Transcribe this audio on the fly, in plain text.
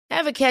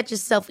Ever catch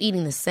yourself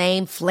eating the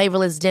same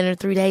flavorless dinner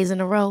 3 days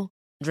in a row?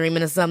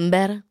 Dreaming of something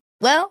better?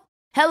 Well,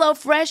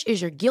 HelloFresh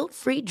is your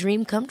guilt-free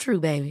dream come true,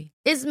 baby.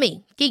 It's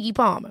me, Keke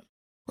Palmer.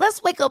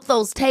 Let's wake up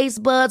those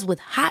taste buds with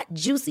hot,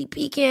 juicy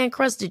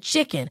pecan-crusted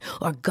chicken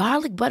or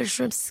garlic butter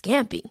shrimp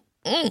scampi.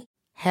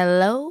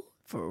 Hello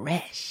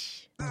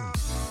Fresh.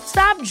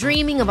 Stop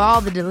dreaming of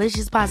all the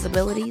delicious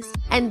possibilities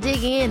and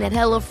dig in at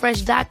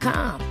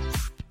HelloFresh.com.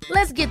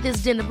 Let's get this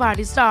dinner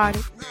party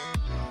started.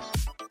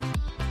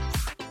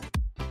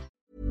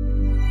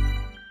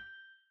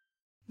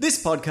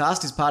 This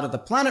podcast is part of the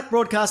Planet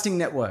Broadcasting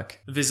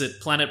Network.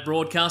 Visit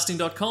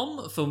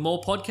planetbroadcasting.com for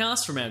more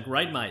podcasts from our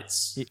great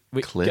mates.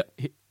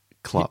 Clip.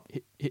 Clop.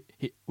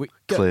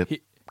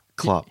 Clip.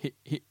 Clop.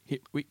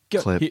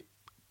 Clip.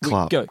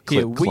 Clop. Here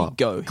we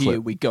go.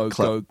 Here we go.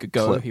 Go.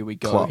 Here we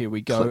go. Here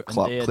we go.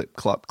 Clop. Clip.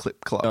 Clop.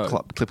 Clip. Clop.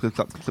 Clop. Clip. Clip.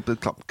 Clop. Clip.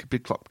 Clop.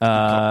 Clip. Clop.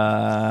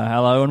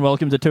 Hello and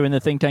welcome to Two in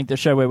the Think Tank, the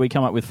show where we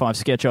come up with 5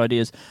 sketch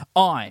ideas.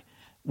 I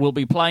will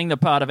be playing the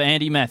part of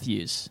Andy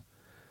Matthews.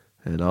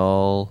 And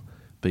I'll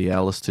be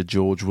Alistair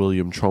George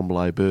William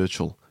Trombley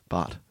Birchall,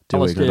 but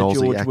doing Alistair an Aussie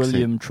George accent.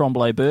 William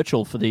Trombley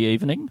Birchall for the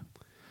evening.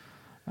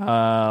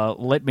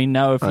 Let me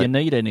know if you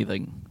need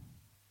anything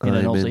in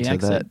an I'm Aussie into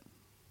accent.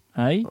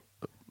 Hey?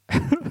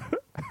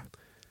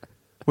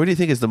 What do you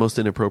think is the most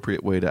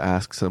inappropriate way to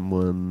ask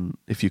someone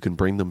if you can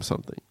bring them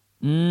something?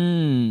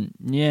 Yeah.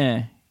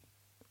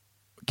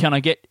 Can I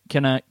get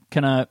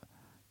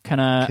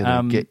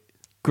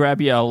grab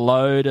you a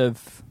load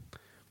of?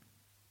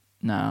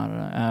 No, I don't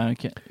know.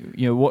 Okay.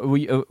 You know what?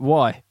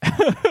 Why?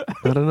 I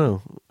don't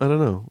know.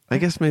 I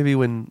guess maybe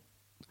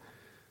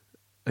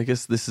I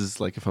guess this is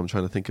like if I'm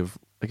trying to think of.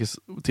 I guess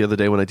the other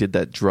day when I did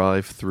that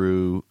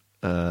drive-through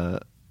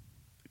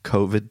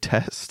COVID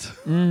test.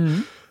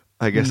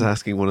 I guess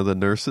asking one of the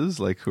nurses,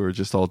 like who are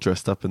just all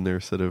dressed up in their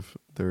sort of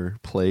their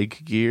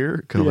plague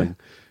gear, going,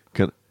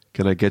 "Can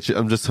I get you?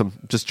 I'm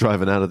just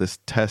driving out of this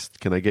test.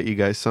 Can I get you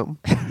guys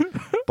something?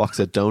 Box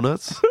of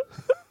donuts?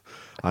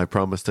 I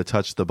promise to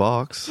touch the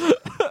box."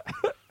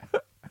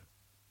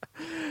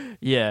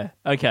 Yeah.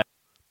 Okay.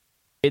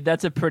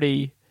 That's a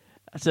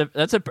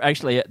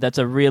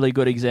really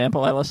good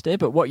example, Alistair.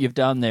 But what you've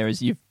done there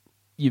is you've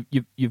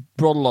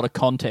brought a lot of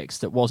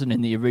context that wasn't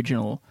in the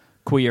original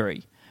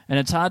query, and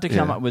it's hard to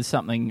come up with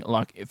something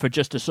like for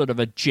just a sort of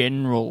a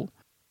generally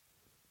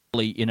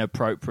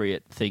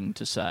inappropriate thing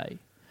to say.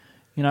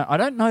 You know, I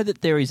don't know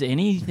that there is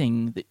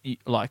anything that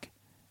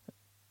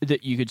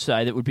that you could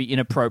say that would be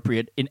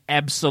inappropriate in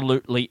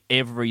absolutely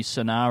every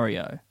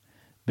scenario.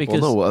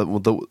 Because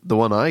the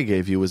one I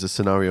gave you was a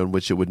scenario in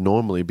which it would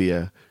normally be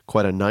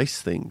quite a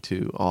nice thing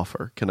to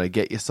offer. Can I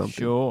get you something?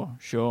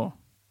 Sure,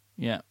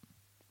 yeah.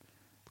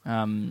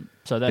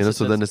 So that's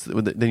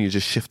then you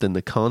just shift in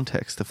the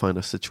context to find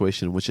a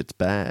situation in which it's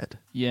bad.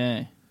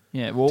 Yeah.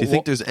 Well, do you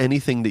think there's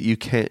anything that you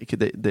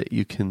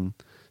can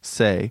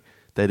say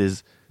that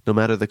is, no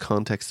matter the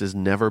context, is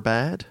never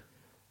bad?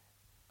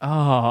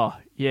 Oh,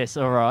 yes.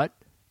 All right.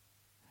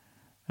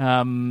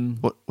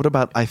 What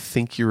about I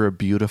think you're a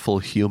beautiful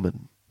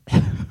human?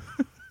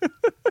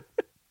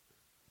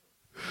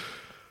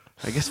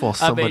 I guess while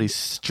somebody's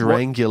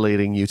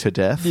strangulating you to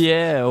death.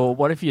 Yeah, or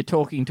what if you're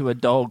talking to a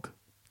dog?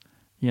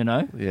 You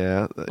know?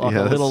 Yeah, like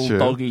a little true.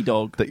 doggy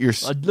dog. That you're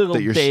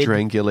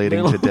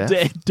strangulating to death.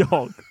 Dead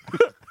dog.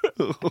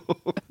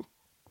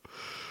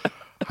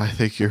 I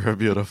think you're a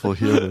beautiful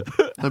human.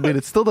 I mean,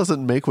 it still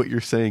doesn't make what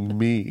you're saying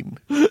mean.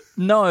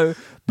 No,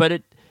 but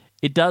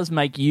it does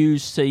make you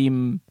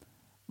seem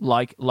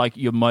like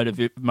your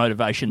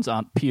motivations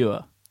aren't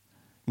pure.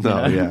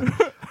 No, yeah.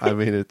 I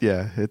mean, it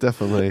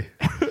definitely...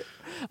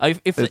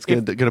 it's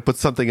going to put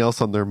something else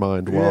on their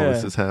mind while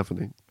this is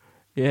happening.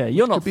 Yeah,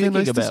 you're not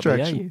thinking about me,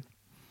 are you?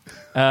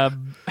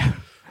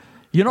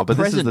 You're not but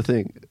present. This is the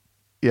thing.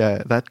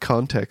 Yeah, that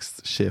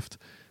context shift,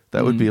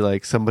 that would be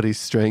like somebody's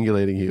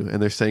strangulating you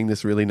and they're saying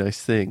this really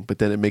nice thing, but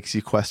then it makes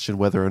you question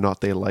whether or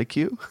not they like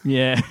you.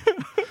 Yeah.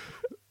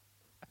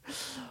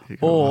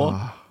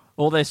 Go,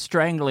 or they're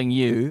strangling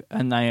you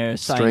and they are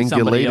saying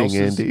somebody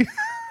else's, Andy.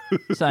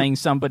 saying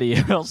somebody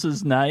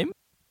else's name.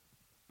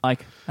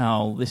 Like,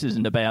 oh, this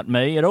isn't about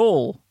me at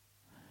all.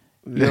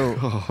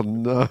 Oh,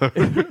 no.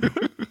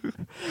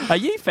 Are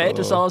you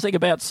fantasizing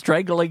about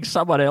strangling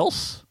someone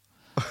else?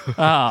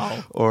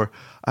 Oh. Or,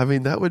 I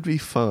mean, that would be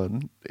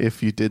fun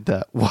if you did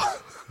that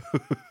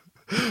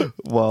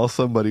while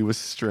somebody was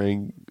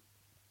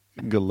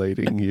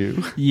strangulating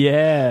you.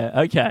 Yeah,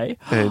 okay.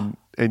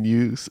 And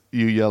you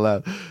yell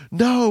out,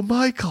 "No,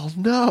 Michael,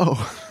 no!"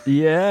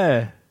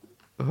 Yeah.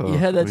 Oh,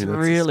 That's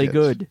really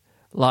good.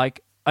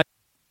 Like,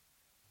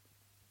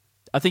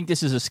 I think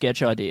this is a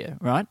sketch idea,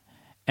 right?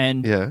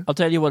 And I'll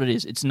tell you what it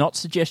is. It's not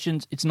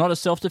suggestions. It's not a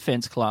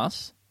self-defense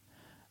class,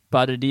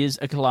 but it is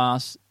a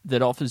class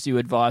that offers you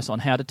advice on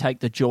how to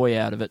take the joy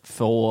out of it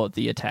for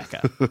the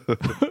attacker.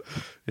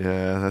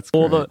 Yeah, that's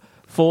great.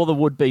 For the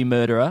would-be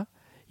murderer.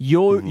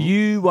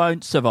 You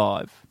won't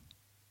survive,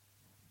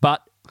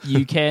 but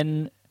you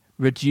can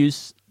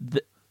reduce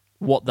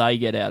what they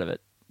get out of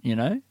it, you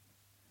know?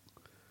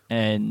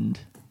 And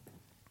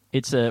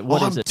It's a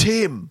what is I'm it?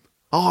 Tim.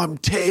 I'm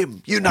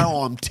Tim. You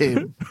know I'm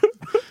Tim.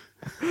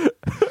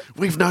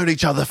 We've known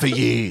each other for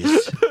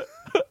years.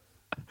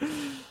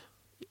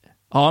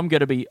 I'm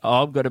gonna be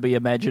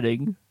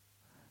imagining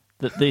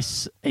that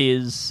this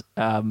is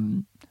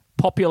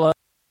popular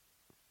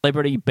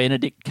celebrity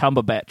Benedict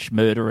Cumberbatch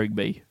murdering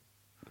me.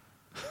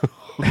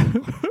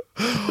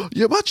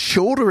 You're much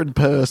shorter in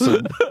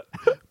person.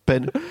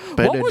 Benedict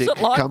What was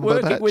it like Cumberbatch?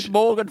 working with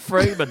Morgan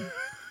Freeman?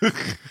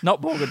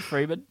 Not Morgan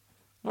Freeman.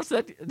 What's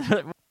that?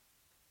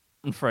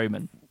 Morgan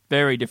Freeman.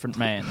 Very different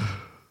man.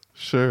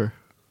 Sure.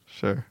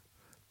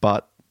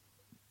 But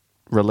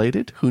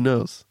related? Who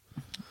knows?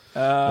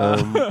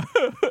 I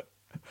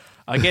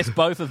guess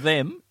both of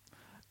them.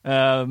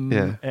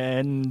 Yeah.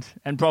 And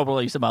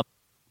probably some other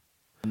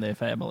in their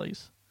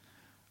families.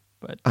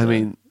 But I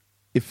mean,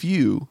 if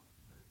you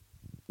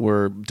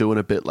were doing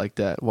a bit like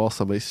that while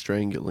somebody's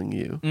strangling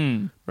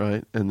you,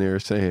 right? And they're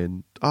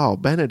saying, "Oh,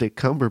 Benedict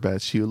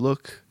Cumberbatch, you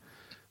look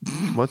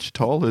much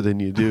taller than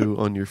you do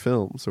on your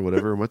films, or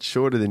whatever, much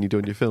shorter than you do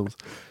on your films."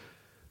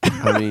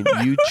 I mean,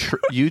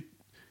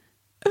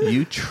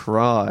 you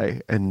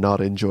try and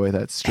not enjoy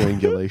that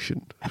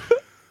strangulation.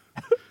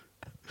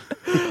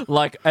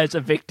 like as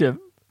a victim.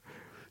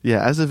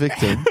 Yeah, as a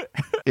victim,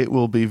 it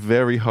will be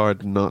very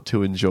hard not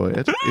to enjoy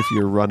it if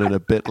you're running a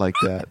bit like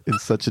that in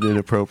such an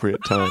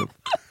inappropriate time.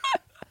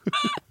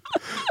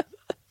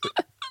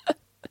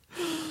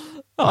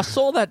 I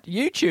saw that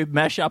YouTube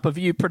mashup of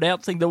you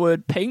pronouncing the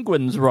word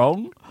penguins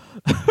wrong.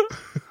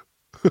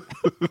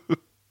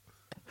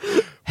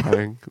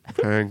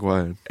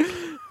 Penguin.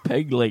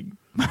 Pengling.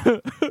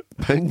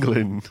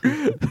 Penguin.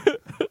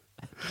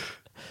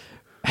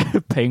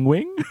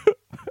 Penguin?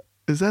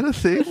 Is that a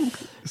thing?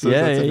 So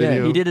yeah. that's a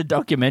video? He did a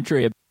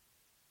documentary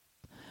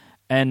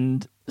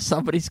and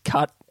somebody's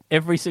cut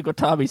every single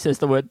time he says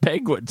the word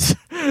penguins.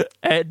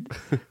 And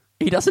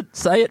he doesn't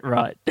say it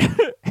right.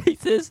 He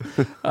says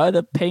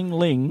either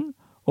pengling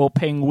or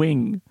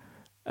penguin.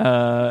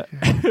 And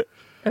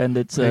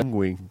it's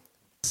Penguin.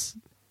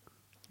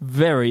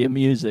 very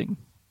amusing.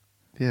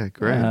 Yeah,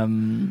 great. A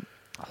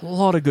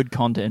lot of good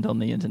content on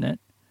the internet.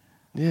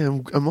 Yeah,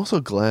 I'm also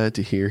glad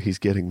to hear he's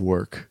getting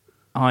work.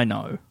 I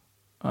know,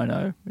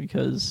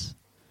 because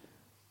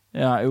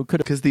it could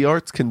Because the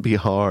arts can be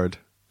hard.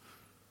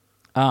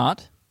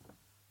 art.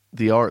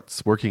 The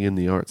arts, working in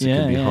the arts, it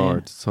can be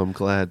hard. Yeah. So I'm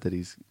glad that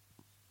he's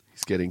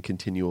getting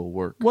continual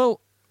work.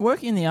 Well,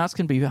 working in the arts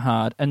can be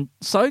hard, and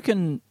so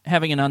can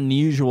having an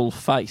unusual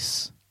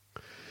face.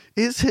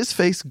 Is his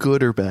face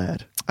good or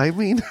bad? I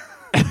mean,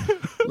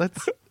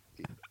 let's.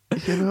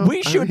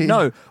 We should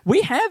know.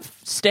 We have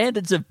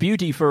standards of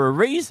beauty for a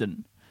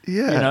reason.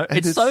 Yeah,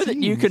 it's so that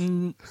you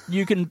can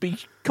be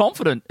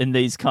confident in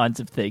these kinds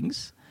of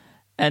things,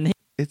 and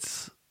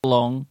it's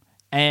along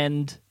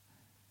and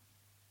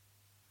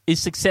is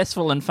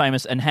successful and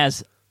famous and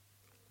has,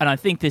 and I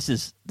think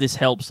this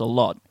helps a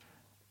lot,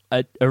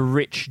 a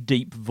rich,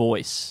 deep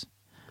voice,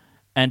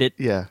 and it.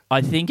 Yeah.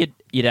 I think it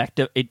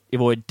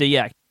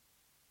deactivates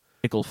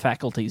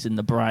faculties in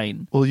the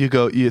brain. Well,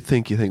 you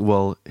think,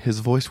 well, his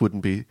voice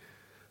wouldn't be,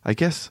 I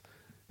guess,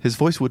 his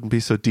voice wouldn't be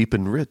so deep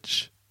and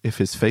rich if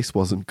his face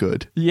wasn't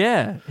good.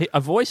 Yeah, a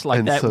voice like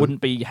And that so-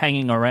 wouldn't be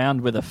hanging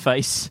around with a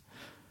face.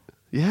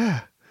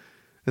 Yeah.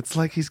 It's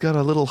like he's got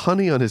a little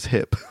honey on his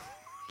hip.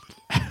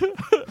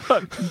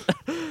 I'm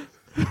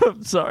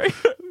sorry.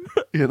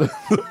 It's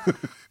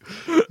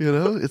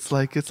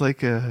like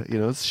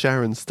it's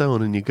Sharon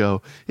Stone, and you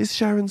go, is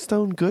Sharon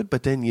Stone good?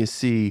 But then you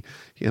see,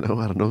 I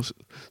don't know,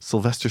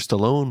 Sylvester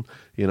Stallone,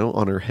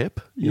 on her hip.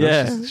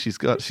 She's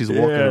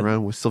walking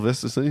around with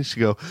Sylvester Stallone. She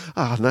go,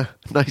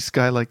 nice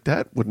guy like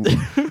that wouldn't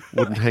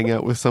hang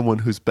out with someone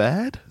who's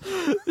bad.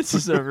 This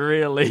is a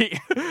really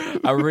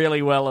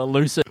well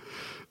elucidated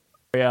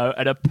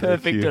and a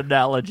perfect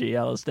analogy,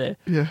 Alistair.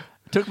 Yeah.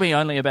 It took me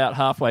only about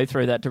halfway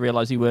through that to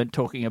realise you weren't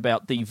talking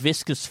about the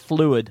viscous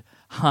fluid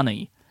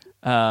honey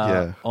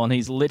on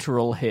his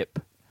literal hip.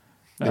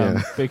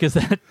 Because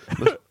that...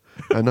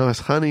 I know, it's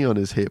honey on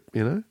his hip,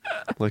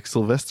 like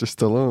Sylvester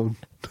Stallone.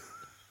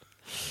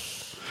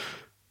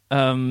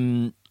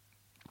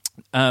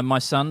 My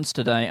sons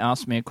today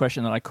asked me a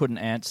question that I couldn't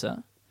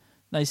answer.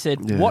 They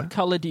said, what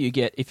colour do you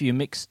get if you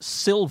mix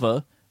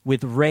silver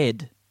with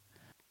red?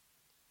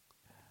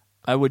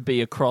 I would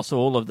be across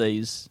all of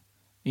these,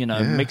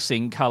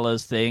 mixing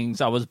colours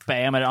things. I was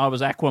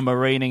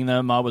aquamarining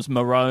them. I was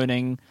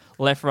maroning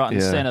left, right,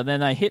 and centre. Then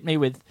they hit me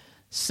with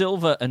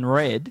silver and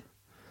red,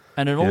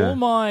 and then all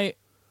my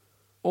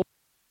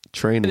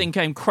training, everything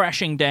came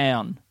crashing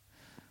down.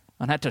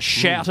 I had to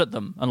shout at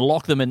them and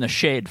lock them in the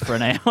shed for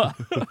an hour.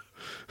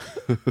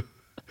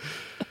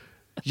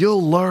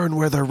 You'll learn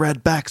where the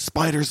redback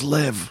spiders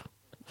live.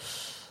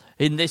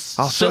 In this,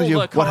 I'll show you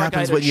what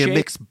happens when you shed.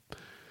 mix.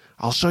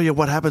 I'll show you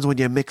what happens when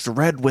you mix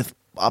red with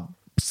a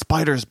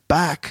spider's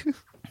back.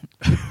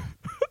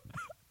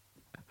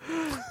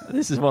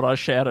 This is what I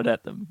shouted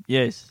at them.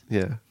 Yes.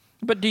 Yeah.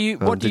 But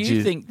what do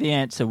you think the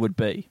answer would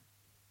be?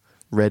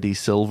 Reddy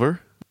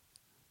silver.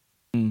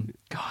 God,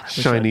 I wish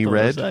Shiny I thought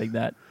red. of saying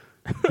that.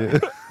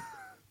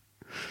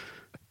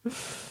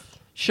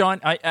 Shine.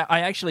 I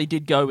actually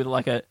did go with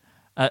like a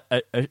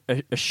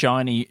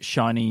shiny.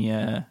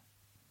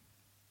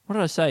 What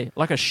did I say?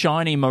 Like a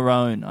shiny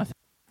maroon. I think.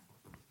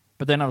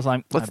 But then I was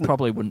like, it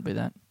probably wouldn't be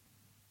that.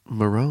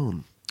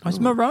 Maroon. Is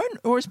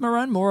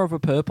maroon more of a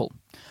purple?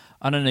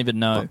 I don't even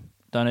know.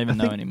 Don't even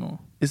know anymore.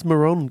 Is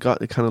maroon got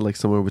kind of like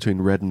somewhere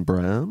between red and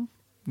brown?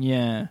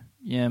 Yeah,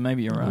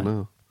 maybe you're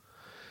right.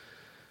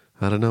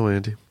 I don't know,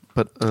 Andy.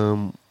 But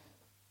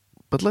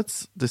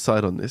let's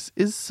decide on this.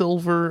 Is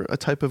silver a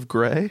type of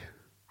grey?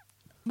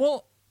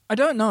 Well, I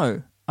don't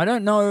know. I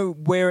don't know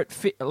where it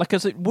fit,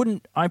 because it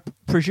wouldn't, I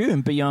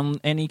presume, be on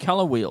any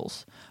colour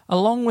wheels,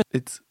 along with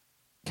its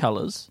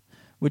colours,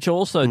 which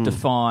also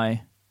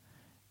defy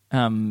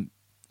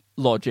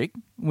logic.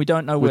 We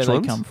don't know where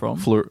they come from.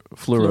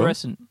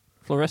 Fluorescent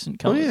colours.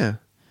 Oh yeah,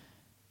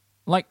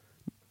 like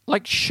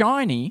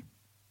shiny.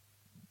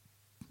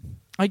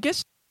 I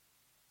guess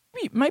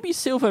maybe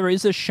silver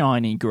is a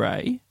shiny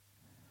grey,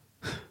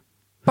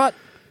 but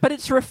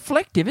it's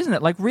reflective, isn't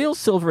it? Like real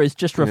silver is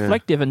just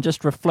reflective and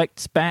just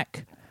reflects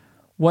back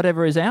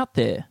whatever is out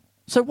there.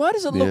 So why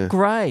does it look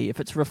grey if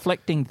it's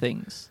reflecting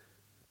things?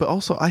 But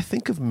also, I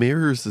think of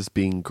mirrors as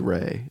being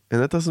grey,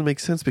 and that doesn't make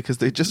sense because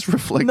they just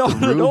reflect the room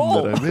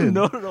that I'm in.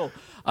 Not at all.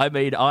 I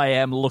mean, I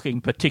am looking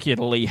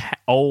particularly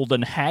old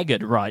and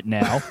haggard right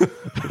now.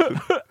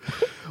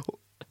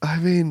 I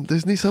mean,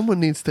 someone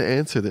needs to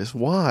answer this.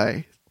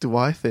 Why do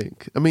I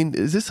think? I mean,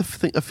 is this a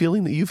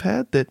feeling that you've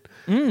had that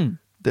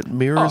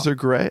mirrors are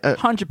grey?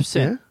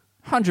 100%.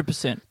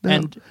 100%.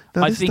 And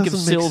I think of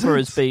silver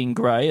as being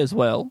grey as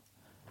well.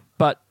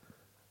 But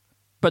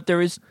there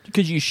is,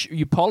 because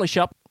you polish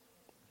up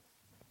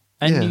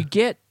and you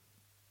get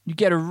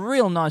a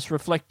real nice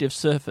reflective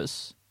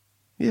surface.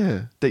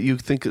 Yeah, that you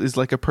think is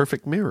like a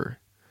perfect mirror.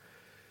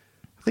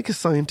 I think a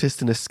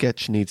scientist in a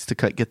sketch needs to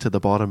get to the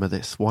bottom of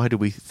this. Why do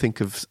we think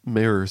of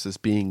mirrors as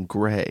being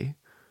grey?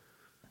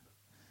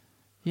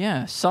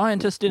 Yeah,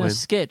 scientist in a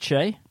sketch,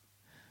 eh?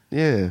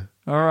 Yeah.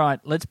 All right,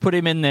 let's put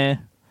him in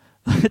there.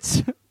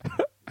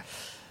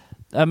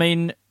 I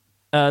mean,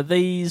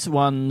 these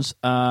ones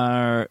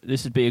are.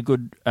 This would be a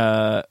good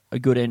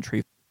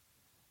entry.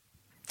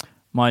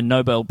 My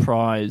Nobel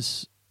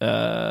Prize,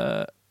 my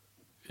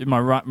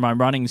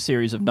running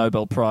series of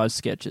Nobel Prize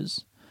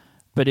sketches.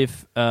 But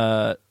if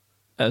a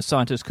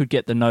scientist could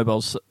get the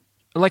Nobels,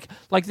 like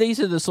these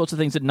are the sorts of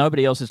things that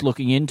nobody else is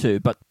looking into,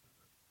 but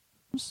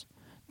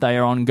they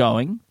are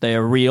ongoing. They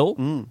are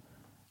real.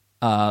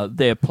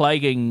 They're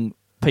plaguing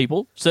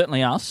people,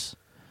 certainly us.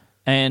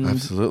 And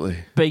absolutely,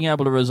 being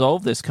able to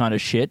resolve this kind of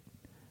shit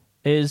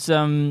is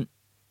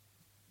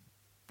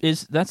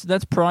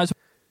that's prize.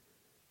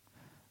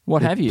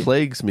 What have you? It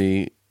plagues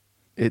me.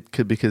 It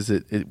could because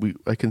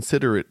I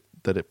consider it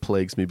that it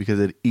plagues me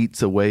because it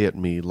eats away at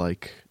me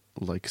like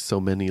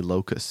so many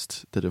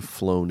locusts that have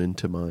flown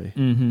into my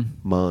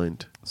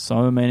mind.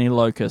 So many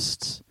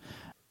locusts.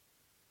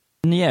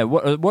 And yeah,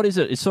 what is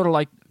it? It's sort of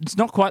like, it's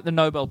not quite the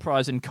Nobel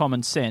Prize in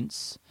common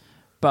sense,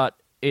 but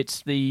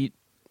it's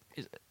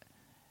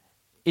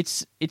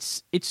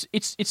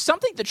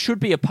something that should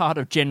be a part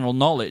of general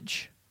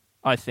knowledge,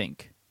 I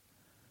think.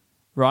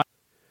 Right?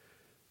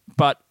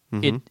 But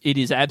it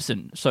is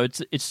absent. So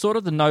it's sort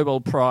of the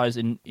Nobel Prize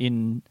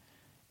in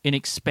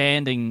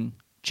expanding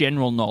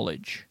general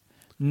knowledge,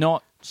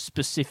 not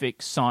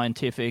specific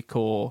scientific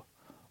or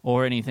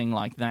anything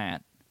like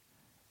that.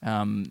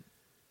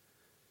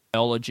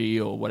 Biology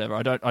or whatever.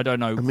 I don't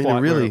know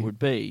quite where it would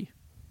be.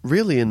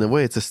 Really, in a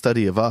way, it's a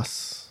study of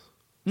us.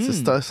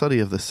 It's a study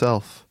of the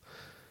self,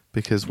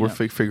 because we're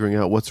figuring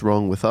out what's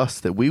wrong with us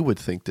that we would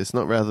think this.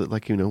 Not rather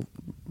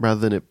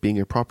than it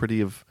being a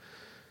property of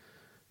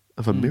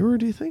a mirror.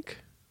 Do you think?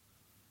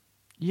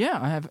 Yeah,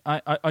 I have.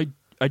 I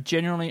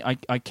genuinely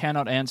I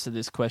cannot answer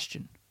this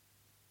question.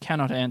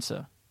 Cannot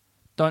answer.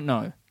 Don't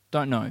know.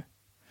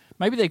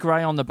 Maybe they're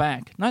grey on the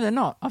back. No, they're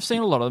not. I've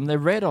seen a lot of them. They're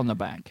red on the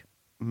back.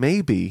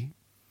 Maybe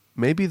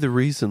the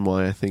reason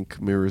why I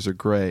think mirrors are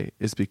grey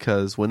is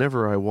because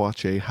whenever I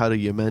watch a how do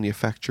you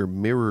manufacture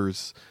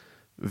mirrors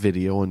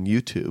video on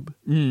YouTube,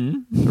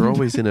 they're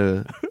always in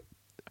a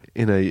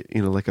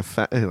like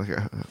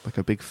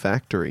a big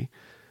factory,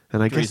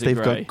 and I guess they've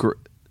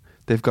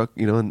got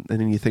and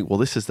then you think, well,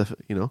 this is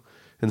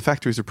and the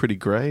factories are pretty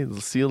grey.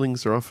 The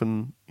ceilings are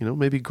often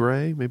maybe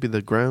grey. Maybe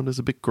the ground is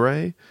a bit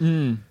grey,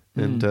 and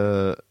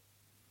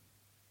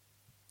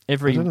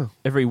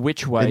every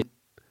which way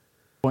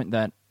point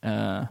that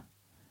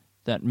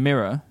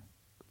mirror.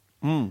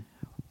 And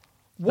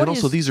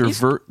also, these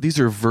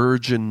are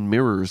virgin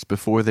mirrors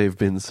before they've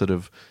been sort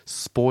of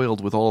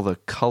spoiled with all the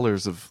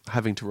colors of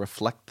having to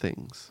reflect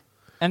things.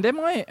 And am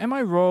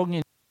I wrong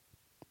in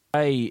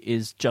grey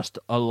is just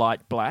a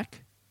light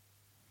black,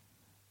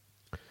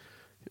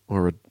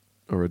 or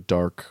a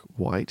dark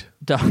white?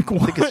 Dark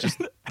white. I think it's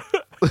just.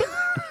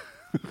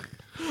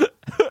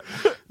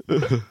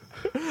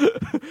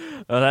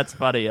 Oh, that's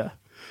funnier.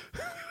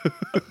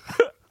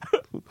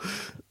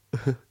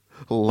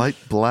 Light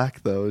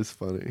black though is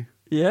funny.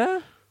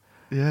 Yeah.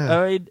 Yeah.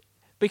 I mean,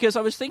 because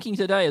I was thinking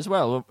today as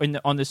well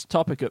on this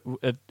topic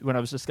when I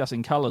was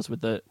discussing colours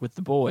with the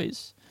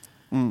boys,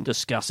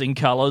 discussing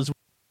colours.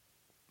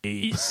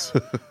 They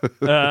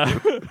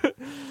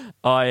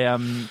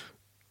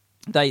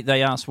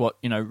asked what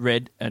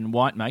red and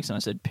white makes, and I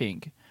said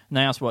pink. And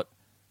they asked what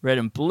red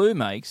and blue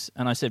makes,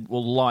 and I said,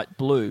 well, light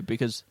blue,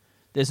 because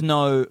there's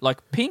no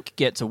pink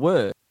gets a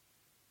word,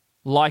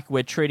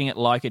 we're treating it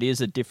like it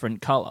is a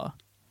different colour,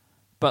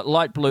 but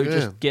light blue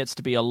just gets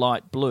to be a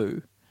light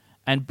blue.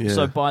 And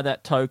so by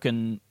that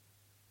token,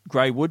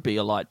 grey would be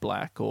a light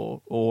black,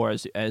 or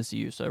as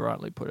you so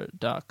rightly put it,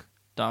 dark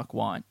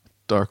white.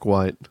 Dark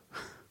white.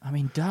 I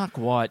mean, dark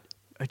white,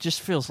 it just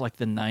feels like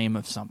the name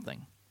of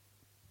something.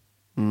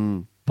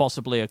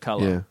 Possibly a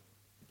colour. Yeah.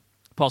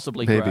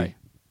 Possibly maybe. grey.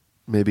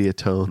 Maybe a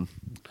tone.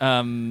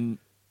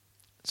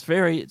 It's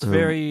very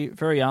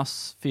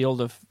us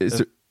field of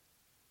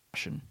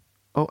fashion.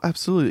 Oh,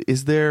 absolutely.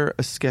 Is there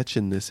a sketch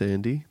in this,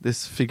 Andy?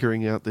 This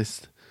figuring out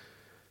this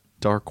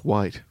dark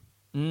white?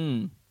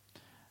 I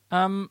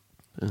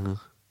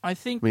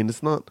think... I mean,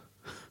 it's not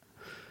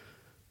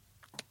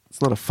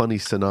a funny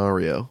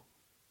scenario.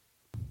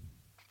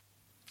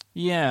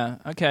 Yeah,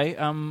 okay.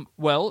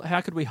 Well,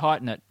 how could we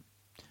heighten it?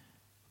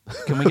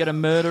 Can we get a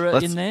murderer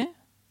in there?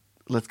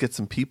 Let's get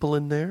some people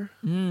in there.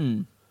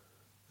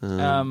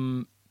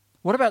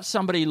 What about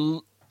somebody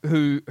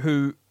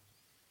who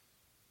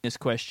this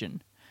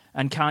question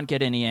and can't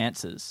get any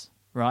answers,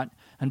 right?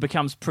 And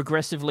becomes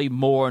progressively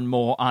more and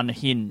more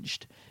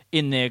unhinged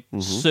in their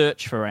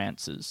search for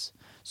answers.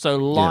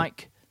 So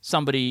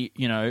somebody,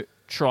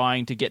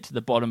 trying to get to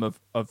the bottom of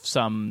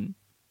some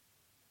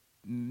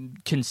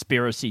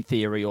conspiracy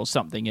theory or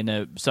something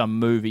in some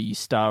movie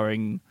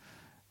starring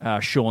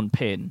Sean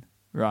Penn,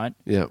 right?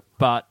 Yeah.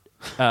 But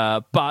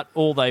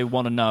all they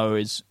want to know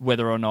is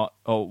whether or not,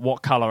 or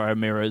what color are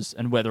mirrors,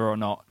 and whether or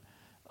not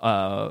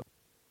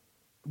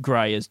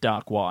grey is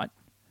dark white,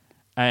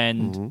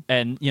 and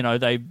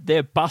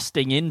they're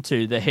busting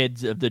into the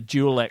heads of the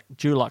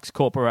Dulux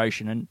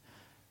Corporation and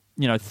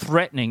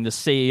threatening the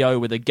CEO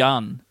with a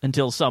gun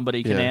until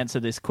somebody can answer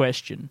this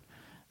question.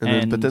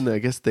 But then I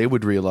guess they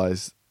would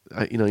realize,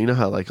 you know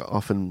how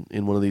often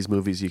in one of these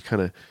movies your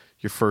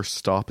first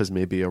stop is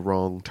maybe a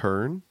wrong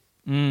turn.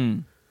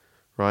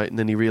 Right? And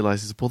then he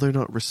realizes, well, they're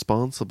not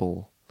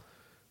responsible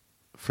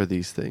for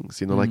these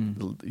things. You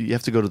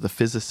have to go to the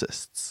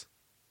physicists.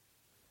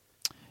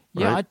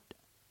 Right?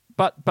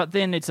 Yeah, but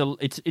then it's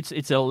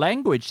a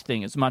language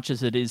thing as much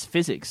as it is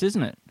physics,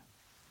 isn't it?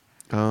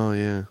 Oh,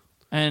 yeah.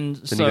 And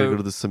then you got to go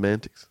to the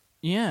semantics.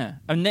 Yeah.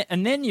 And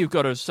then you've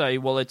got to say,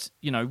 well, it's,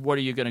 what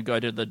are you going to go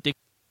to the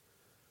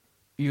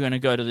you're going to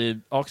go to the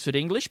Oxford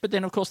English, but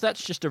then, of course,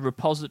 that's just a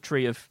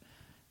repository of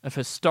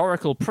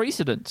historical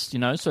precedents,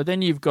 So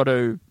then you've got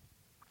to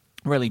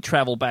really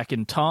travel back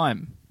in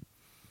time.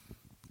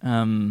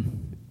 Why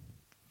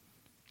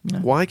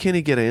can't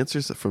he get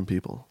answers from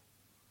people?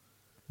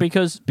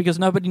 Because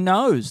nobody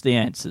knows the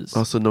answers.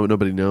 Also,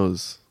 nobody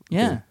knows.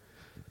 Yeah.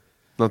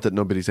 Not that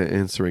nobody's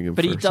answering him.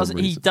 But he does.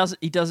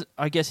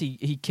 I guess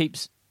he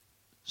keeps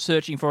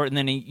searching for it, and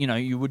then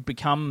you would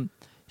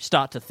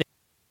start to think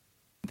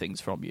things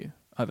from you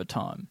over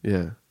time.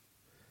 Yeah.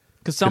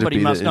 Because somebody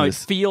must know. It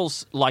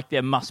feels like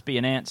there must be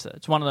an answer.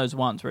 It's one of those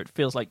ones where it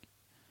feels like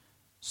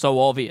so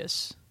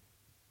obvious.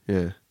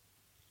 Yeah.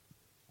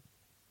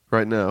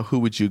 Right now, who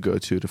would you go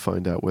to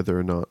find out whether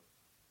or not,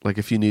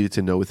 if you needed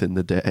to know within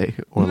the day,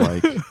 or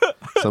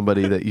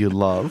somebody that you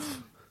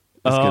love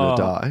is going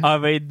to die? I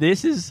mean,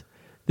 this is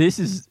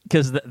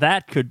because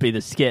that could be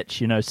the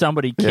sketch.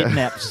 Somebody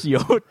kidnaps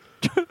your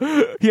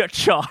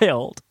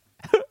child.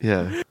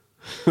 Yeah.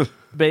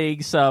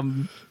 Being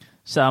some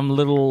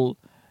little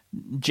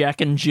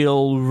Jack and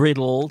Jill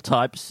Riddle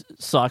type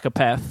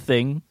psychopath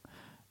thing.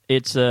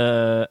 It's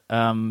a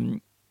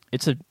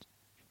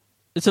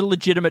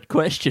legitimate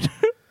question.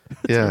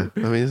 Yeah, I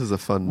mean, this is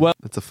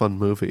it's a fun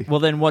movie. Well,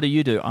 then what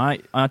do?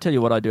 I'll tell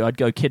you what I do. I'd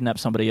go kidnap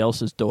somebody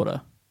else's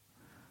daughter.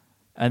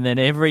 And then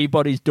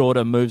everybody's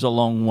daughter moves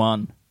along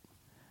one.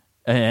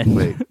 And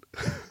wait.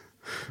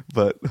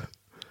 But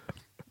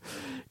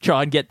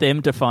try and get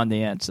them to find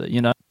the answer,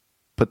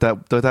 But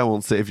that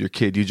won't save your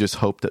kid. You just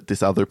hope that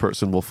this other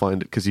person will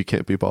find it because you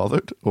can't be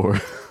bothered,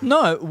 or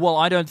no. Well,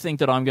 I don't think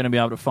that I'm going to be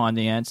able to find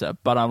the answer.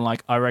 But I'm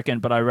I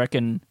reckon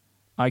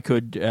I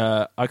could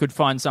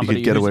find somebody.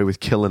 You could get away with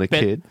killing a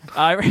kid.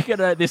 I reckon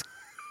this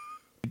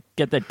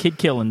get that kid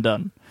killing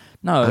done.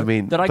 No, I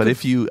mean,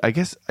 if you, I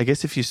guess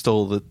if you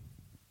stole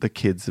the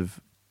kids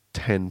of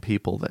 10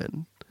 people,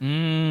 then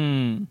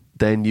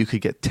you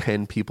could get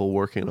 10 people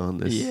working on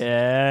this.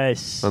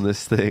 Yes, on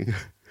this thing.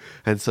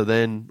 And so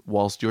then,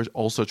 whilst you're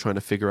also trying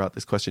to figure out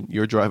this question,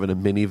 you're driving a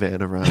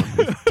minivan around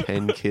with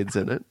 10 kids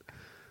in it.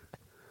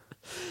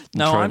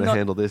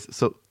 Handle this.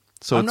 So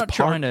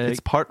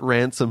it's part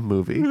ransom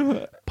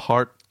movie,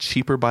 part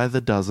cheaper by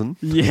the dozen.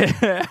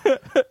 Yeah.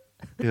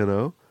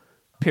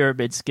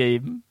 Pyramid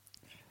scheme.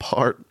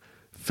 Part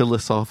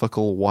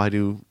philosophical. Why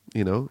do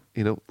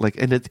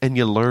and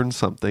you learn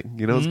something.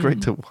 It's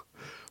great to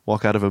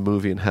walk out of a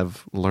movie and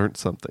have learned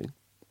something.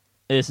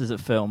 This is a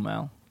film,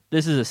 Mal.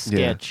 This is a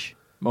sketch.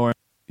 More.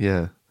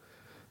 Yeah.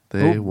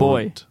 They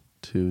want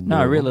to know.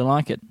 No, I really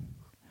like it.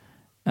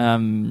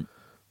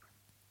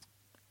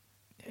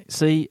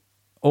 See,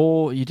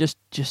 or you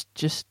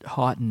just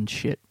heighten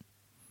shit.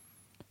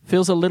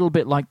 Feels a little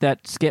bit like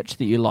that sketch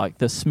that you like,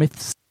 the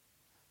Smith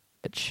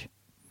sketch.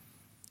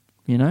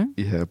 You know?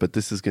 Yeah, but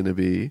this is going to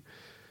be...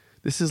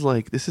 This is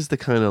the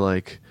kind of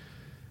like,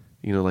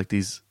 you know, like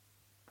these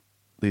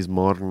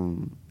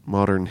modern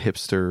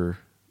hipster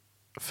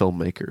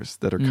filmmakers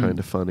that are kind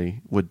of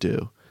funny would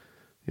do,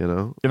 you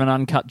know? An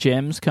Uncut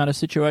Gems kind of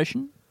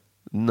situation?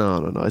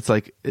 No. It's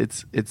like,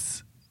 it's,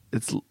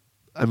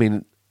 I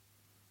mean,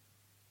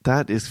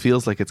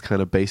 feels like it's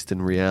kind of based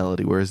in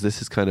reality, whereas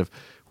this is kind of,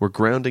 we're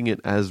grounding it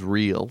as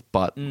real,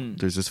 but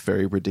there's this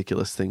very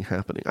ridiculous thing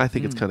happening. I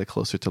think it's kind of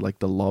closer to like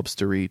the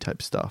Lobster-y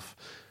type stuff,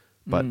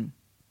 but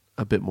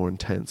a bit more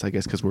intense, I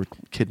guess, because we're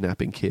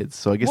kidnapping kids.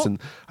 So I guess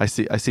I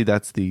see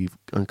that's the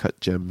Uncut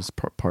Gems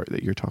part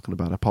that you're talking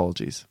about.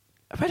 Apologies.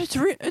 But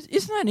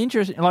isn't that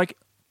interesting? Like,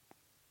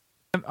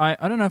 I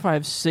don't know if I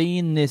have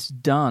seen this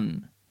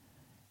done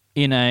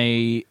in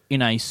a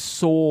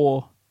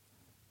Saw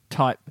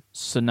type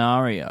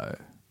scenario.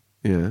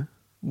 Yeah.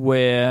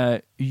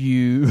 Where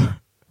you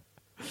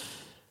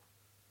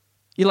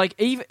like,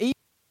 even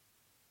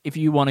if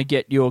you want to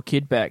get your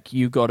kid back,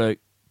 you got to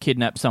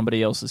kidnap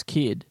somebody else's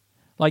kid.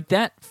 Like,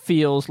 that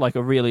feels like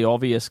a really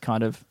obvious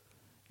kind of,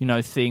 you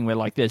know, thing where,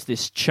 like, there's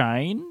this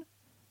chain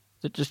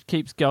that just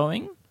keeps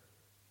going.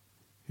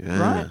 Yeah.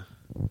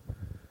 Right?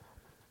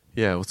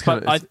 Yeah, it's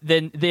kind of...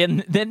 Then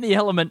the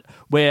element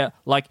where,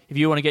 like, if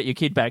you want to get your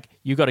kid back,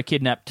 you got to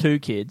kidnap 2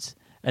 kids,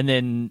 and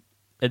then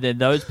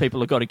those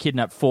people have got to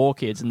kidnap 4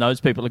 kids, and those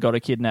people have got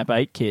to kidnap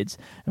 8 kids,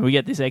 and we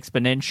get this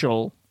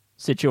exponential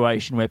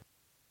situation where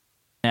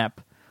kidnap,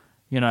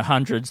 you know,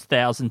 hundreds,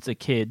 thousands of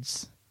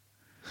kids.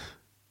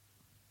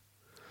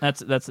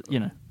 That's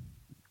you know.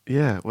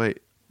 Yeah,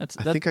 wait. I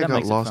think I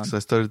got lost because I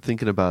started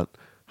thinking about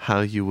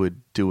how you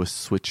would do a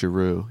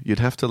switcheroo. You'd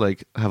have to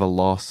like have a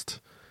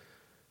lost,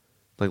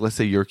 like let's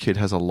say your kid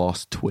has a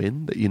lost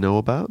twin that you know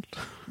about.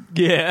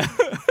 Yeah.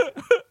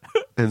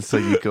 And so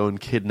you go and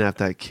kidnap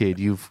that kid.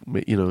 You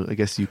know, I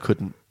guess you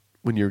couldn't,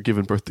 when you're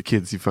giving birth to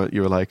kids, you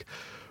were like,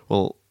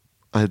 well,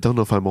 I don't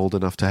know if I'm old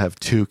enough to have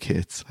 2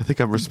 kids. I think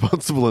I'm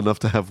responsible enough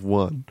to have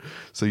 1.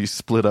 So you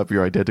split up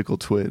your identical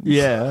twins.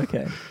 Yeah,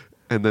 okay.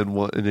 And then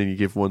you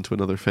give 1 to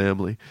another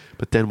family.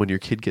 But then when your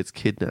kid gets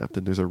kidnapped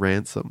and there's a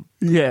ransom.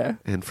 Yeah.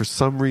 And for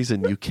some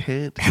reason you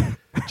can't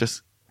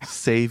just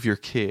save your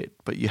kid,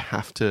 but you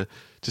have to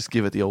just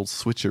give it the old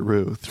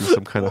switcheroo through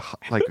some kind of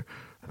like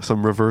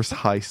some reverse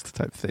heist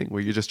type thing where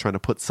you're just trying to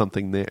put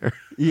something there.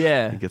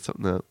 Yeah. And get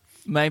something out.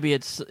 Maybe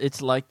it's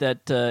like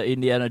that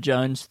Indiana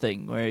Jones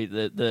thing where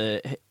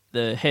the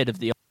head of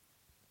the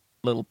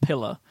little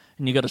pillar,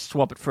 and you got to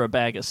swap it for a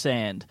bag of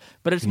sand.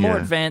 But it's more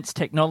advanced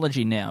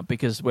technology now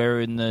because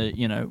we're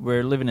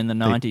living in the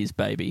 90s,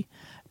 baby,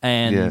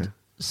 and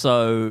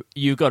so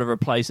you've got to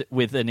replace it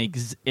with an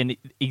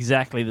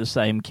exactly the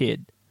same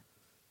kid.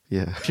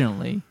 Yeah,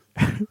 fortunately,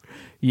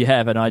 you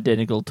have an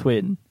identical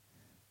twin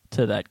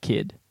to that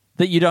kid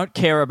that you don't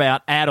care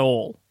about at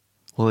all.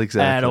 Well,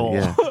 exactly. At all.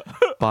 Yeah.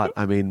 But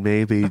I mean,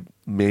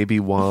 maybe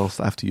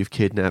whilst after you've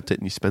kidnapped it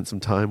and you spent some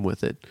time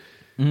with it,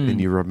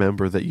 and you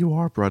remember that you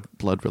are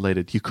blood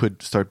related, you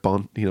could start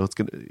you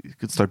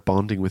could start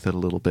bonding with it a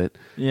little bit.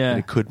 Yeah, and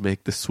it could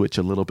make the switch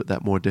a little bit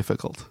that more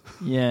difficult.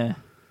 Yeah,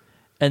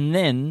 and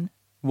then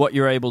what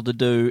you're able to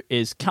do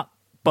is cut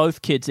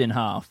both kids in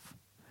half,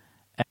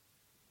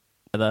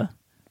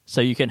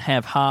 so you can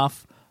have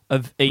half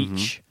of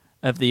each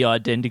of the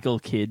identical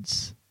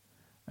kids,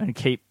 and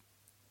keep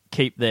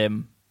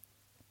them.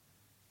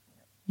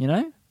 You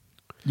know,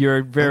 you're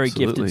a very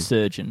gifted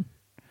surgeon.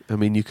 I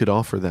mean, you could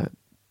offer that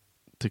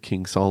to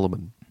King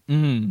Solomon.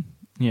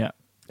 Yeah.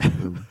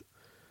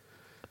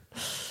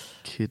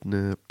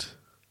 Kidnapped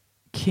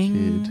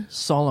King kid.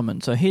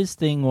 Solomon. So his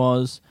thing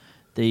was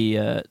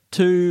the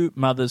 2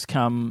 mothers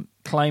come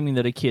claiming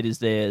that a kid is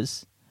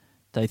theirs.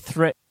 They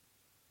threaten,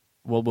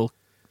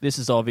 this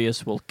is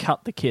obvious, we'll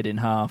cut the kid in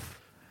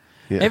half.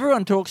 Yeah.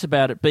 Everyone talks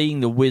about it being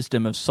the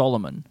wisdom of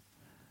Solomon.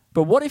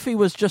 But what if he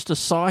was just a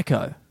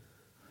psycho?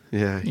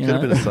 Yeah, he could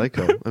have been a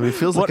psycho. I mean, it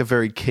feels like a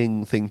very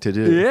king thing to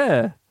do.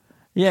 Yeah.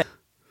 Yeah.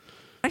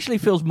 Actually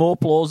feels more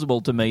plausible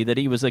to me that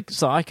he was a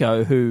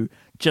psycho who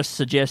just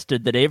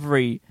suggested that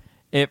every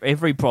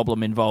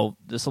problem involved,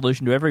 the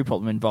solution to every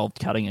problem involved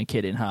cutting a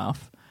kid in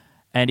half,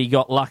 and he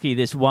got lucky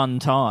this one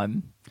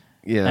time.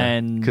 Yeah,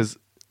 because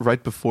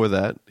right before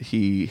that,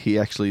 he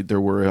actually,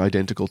 there were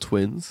identical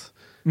twins,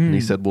 and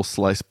he said, we'll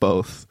slice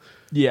both,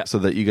 so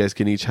that you guys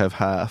can each have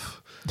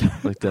half,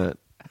 like that,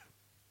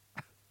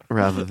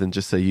 rather than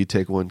just say you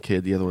take one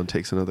kid, the other one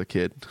takes another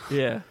kid.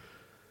 Yeah.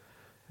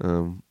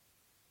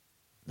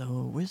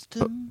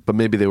 Wisdom. But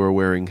maybe they were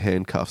wearing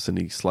handcuffs and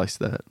he sliced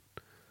that.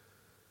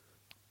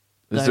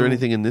 Is there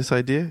anything in this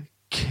idea?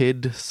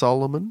 Kid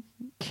Solomon?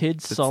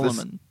 Kid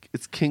Solomon.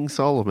 It's King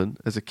Solomon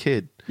as a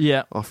kid.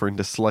 Yeah. Offering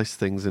to slice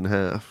things in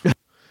half.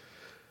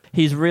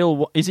 he's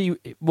real. Is he?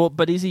 Well,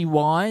 but is he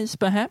wise?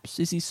 Perhaps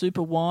is he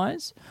super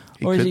wise,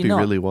 or is he not?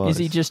 Really wise. Is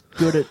he just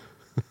good at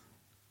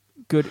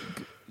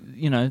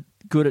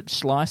good at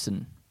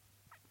slicing?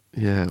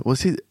 Yeah. Well,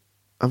 see,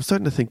 I'm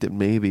starting to think that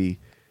maybe,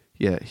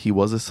 he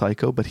was a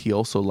psycho, but he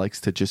also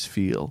likes to just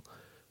feel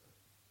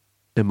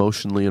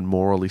emotionally and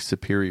morally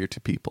superior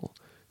to people.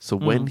 So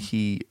when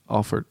he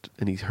offered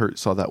and he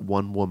saw that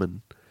one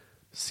woman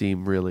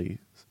seem really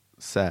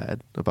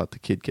sad about the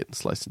kid getting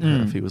sliced in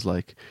half, he was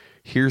like,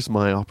 here's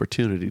my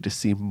opportunity to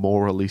seem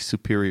morally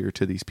superior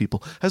to these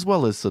people, as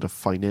well as sort of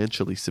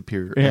financially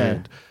superior. Yeah.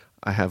 And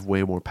I have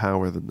way more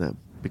power than them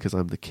because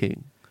I'm the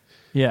king.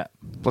 Yeah.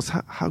 Plus,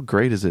 how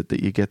great is it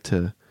that you get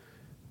to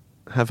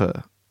have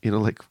a,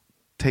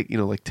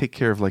 take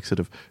care of like sort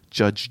of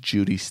Judge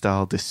Judy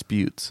style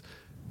disputes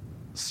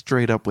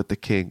straight up with the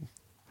king.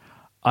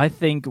 I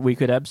think we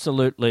could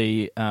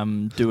absolutely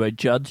do a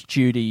Judge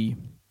Judy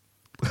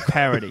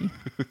parody.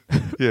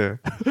 Yeah.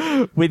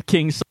 With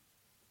King.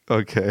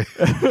 Okay.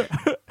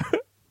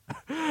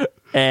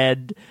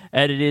 and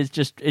it is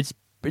just it's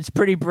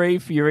pretty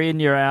brief. You're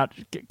in, you're out.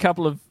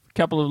 Couple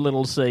of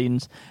little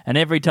scenes, and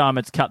every time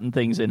it's cutting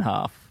things in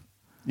half.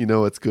 You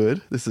know what's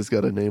good? This has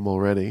got a name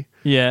already.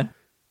 Yeah.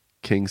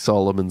 King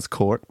Solomon's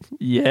Court.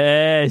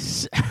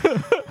 Yes.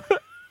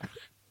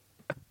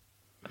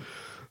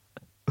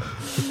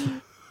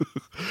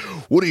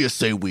 What do you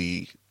say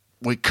we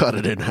cut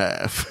it in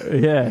half?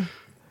 Yeah.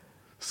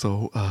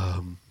 So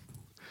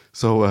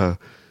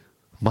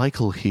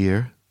Michael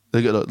here.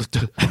 So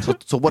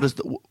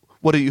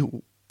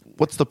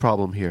what's the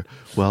problem here?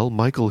 Well,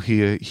 Michael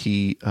here,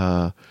 he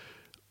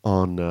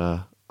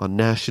on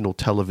national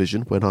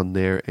television went on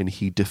there and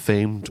he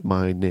defamed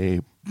my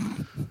name.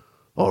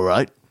 All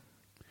right.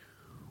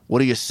 What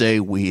do you say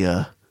we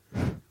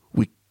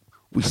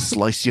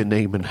slice your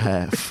name in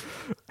half?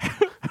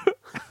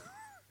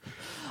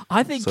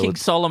 I think King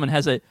Solomon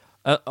has a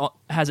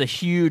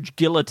huge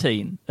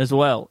guillotine as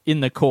well in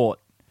the court.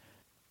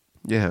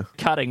 Yeah,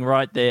 cutting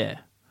right there.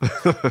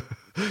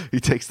 He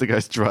takes the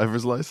guy's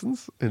driver's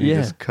license and he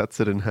just cuts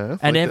it in half.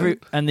 And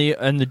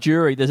the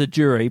jury, there's a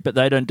jury, but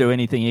they don't do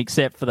anything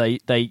except for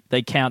they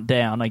count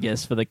down, I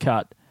guess, for the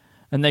cut,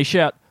 and they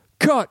shout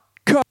cut.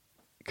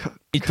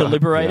 He's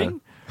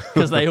deliberating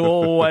because they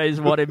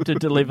always want him to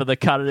deliver the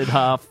cut it in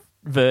half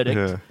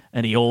verdict,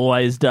 and he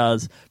always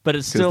does. But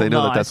it's still they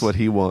know nice, that's what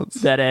he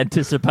wants. That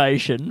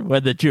anticipation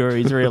when the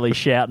jury's really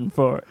shouting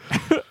for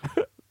it.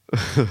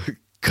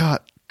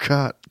 Cut.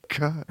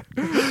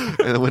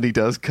 And when he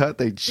does cut,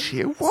 they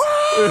cheer.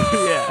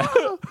 Whoa! Yeah.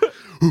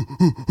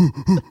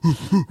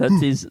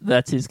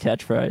 That's his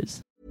catchphrase.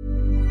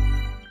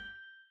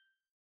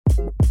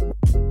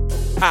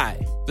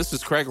 Hi, this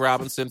is Craig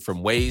Robinson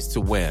from Ways to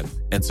Win,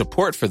 and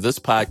support for this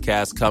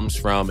podcast comes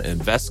from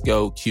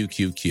Invesco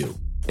QQQ.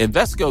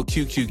 Invesco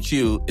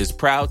QQQ is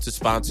proud to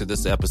sponsor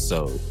this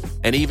episode,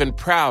 and even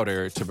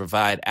prouder to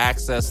provide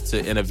access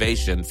to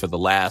innovation for the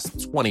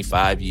last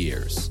 25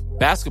 years.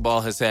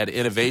 Basketball has had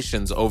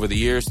innovations over the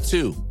years,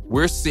 too.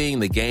 We're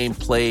seeing the game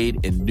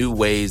played in new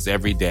ways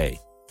every day.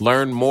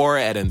 Learn more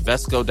at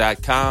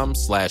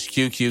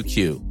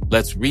Invesco.com/QQQ.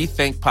 Let's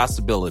rethink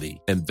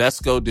possibility.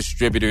 Invesco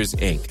Distributors,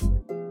 Inc.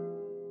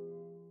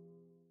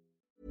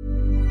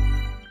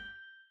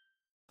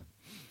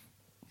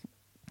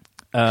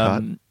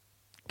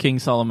 King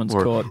Solomon's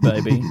Court,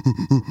 baby.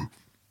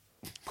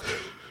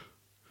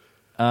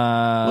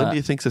 When do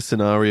you think's a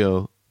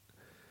scenario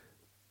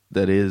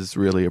that is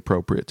really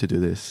appropriate to do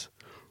this?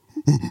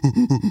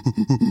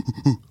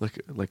 like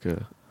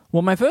a.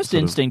 Well, my first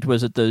instinct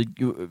was at the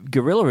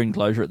gorilla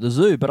enclosure at the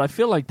zoo, but I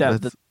feel like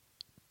that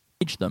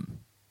age them.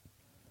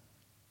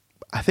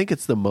 I think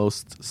it's the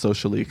most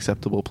socially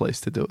acceptable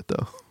place to do it,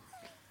 though.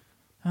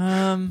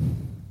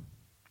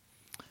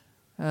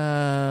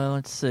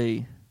 Let's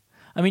see.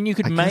 I mean, you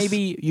could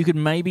maybe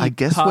I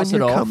guess pass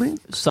when you're it off. Coming?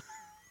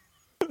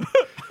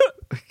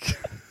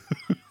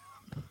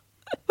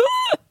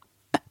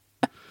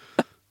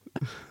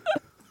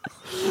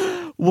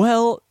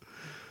 Well,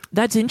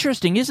 that's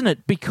interesting, isn't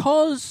it?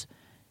 Because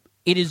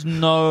it is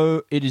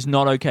not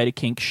okay to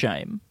kink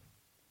shame.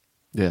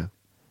 Yeah.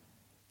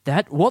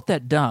 What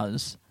that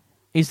does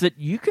is that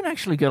you can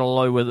actually get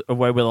away with a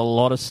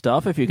lot of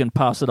stuff if you can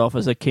pass it off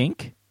as a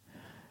kink.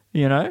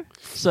 You know?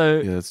 So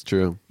yeah, that's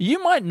true.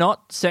 You might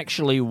not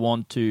sexually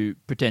want to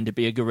pretend to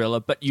be a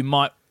gorilla, but you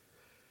might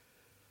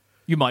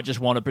just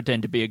want to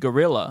pretend to be a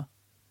gorilla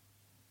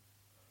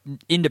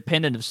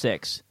independent of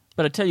sex.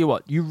 But I tell you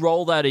what, you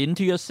roll that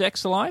into your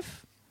sex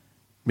life,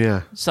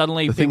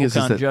 suddenly people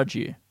can't judge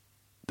you.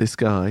 This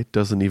guy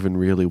doesn't even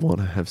really want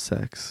to have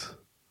sex,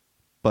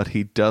 but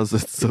he does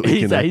it so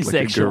he can act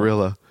like a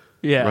gorilla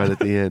right at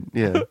the end.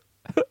 Yeah.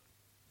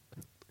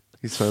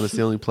 He's found it's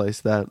the only place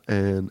that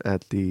and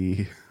at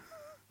the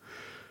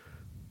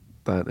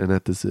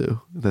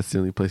zoo. That's the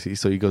only place he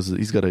goes.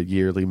 He's got a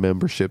yearly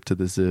membership to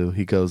the zoo.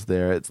 He goes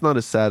there. It's not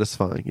as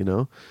satisfying, you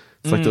know.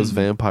 It's like those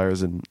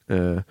vampires in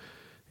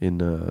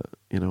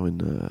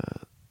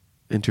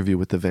Interview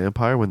with the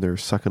Vampire when they're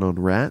sucking on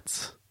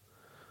rats.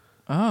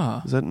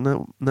 Oh. Is that in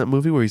that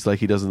movie where he's like,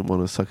 he doesn't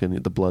want to suck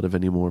in the blood of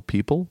any more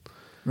people?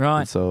 Right.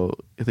 And so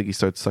I think he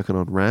starts sucking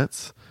on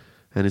rats.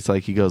 And it's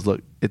like, he goes,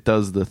 look, it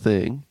does the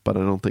thing, but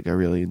I don't think I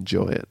really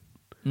enjoy it.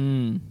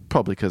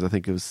 Probably because I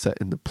think it was set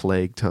in the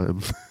plague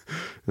time.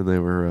 And they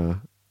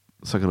were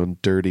sucking on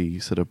dirty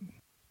sort of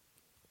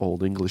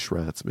old English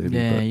rats, maybe.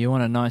 Yeah, but you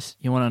want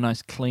a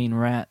nice clean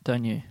rat,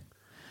 don't you?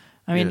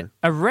 I mean,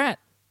 a rat,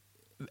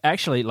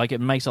 actually, like,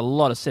 it makes a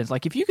lot of sense.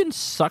 Like, if you can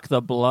suck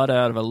the blood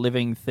out of a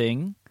living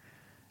thing,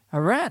 a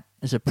rat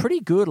is a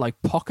pretty good,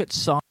 like, pocket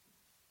size.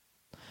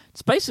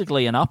 It's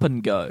basically an up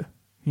and go,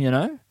 you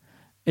know?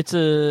 It's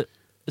a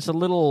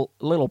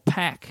little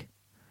pack,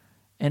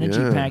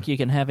 energy pack you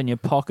can have in your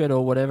pocket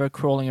or whatever,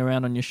 crawling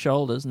around on your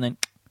shoulders, and then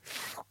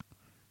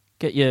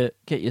get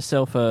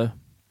yourself a...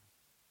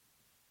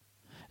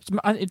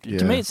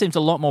 To me, it seems a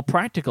lot more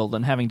practical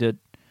than having to,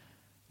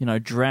 you know,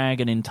 drag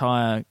an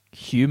entire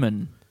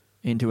human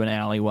into an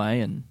alleyway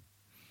and,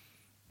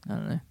 I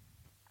don't know.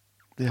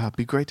 Yeah, it'd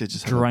be great to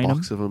just have Drain a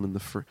box of them in the...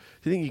 Do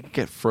you think you could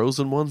get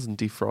frozen ones and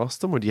defrost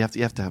them, or do you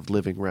have to have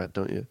living rat,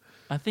 don't you?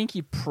 I think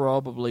you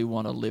probably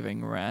want a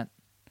living rat.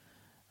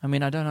 I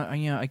mean, I don't know.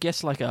 You know, I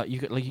guess you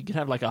could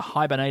have like a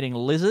hibernating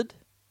lizard.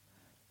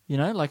 You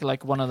know,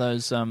 like one of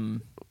those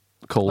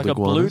cold like iguanas. a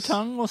blue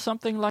tongue or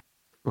something like.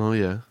 Oh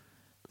yeah.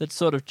 That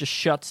sort of just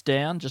shuts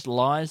down, just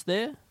lies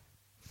there.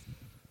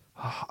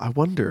 I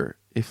wonder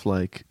if,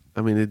 like,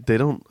 I mean, they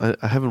don't.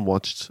 I haven't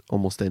watched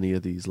almost any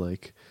of these,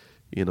 like,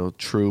 you know,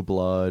 True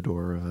Blood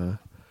or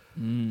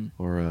you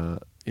know,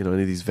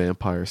 any of these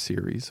vampire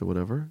series or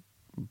whatever,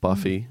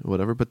 Buffy or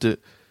whatever. But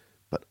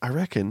I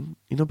reckon,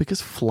 you know,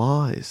 because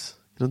flies,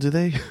 you know, do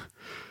they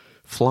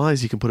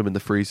flies? You can put them in the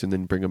freezer and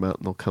then bring them out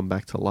and they'll come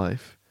back to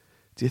life.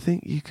 Do you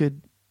think you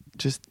could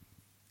just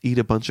eat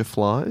a bunch of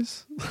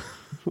flies?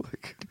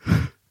 Like,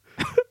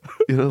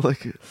 you know,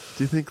 like, do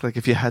you think, like,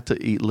 if you had to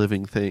eat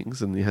living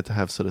things and you had to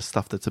have sort of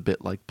stuff that's a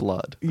bit like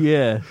blood?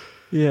 Yeah.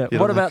 Yeah. You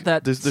What know, about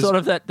like, that sort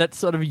of that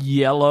sort of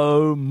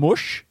yellow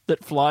mush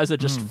that flies are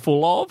just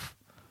full of?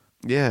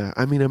 Yeah,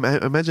 I mean,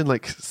 imagine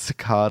like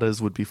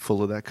cicadas would be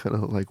full of that kind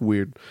of like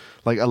weird,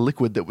 like a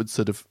liquid that would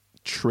sort of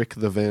trick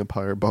the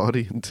vampire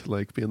body into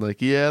like being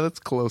like, yeah, that's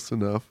close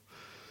enough.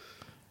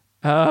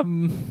 Yeah,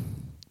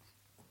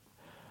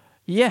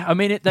 I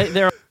mean,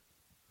 they're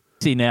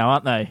now,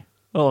 aren't they?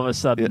 All of a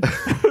sudden.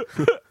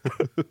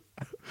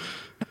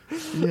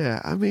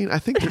 Yeah, I mean, I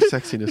think their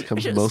sexiness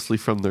comes mostly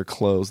from their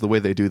clothes, the way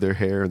they do their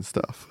hair and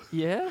stuff.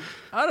 Yeah,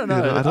 I don't know.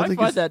 You know, I find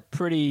that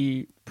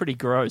pretty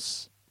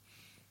gross.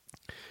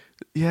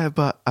 Yeah,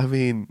 but I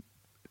mean,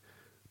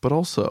 but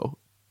also,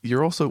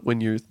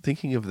 when you're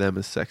thinking of them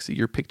as sexy,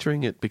 you're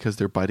picturing it because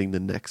they're biting the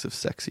necks of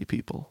sexy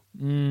people.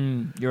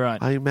 You're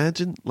right. I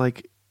imagine,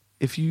 like,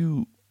 if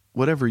you,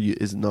 whatever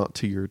is not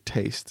to your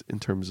taste in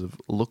terms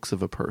of looks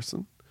of a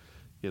person,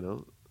 you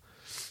know,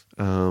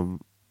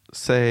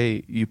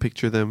 say you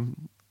picture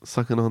them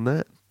sucking on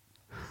that.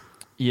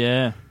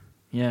 Yeah.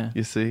 Yeah.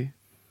 You see?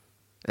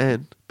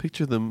 And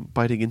picture them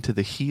biting into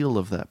the heel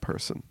of that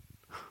person.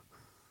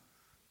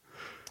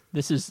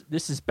 This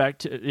is back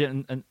to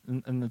and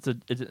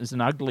it's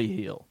an ugly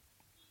heel.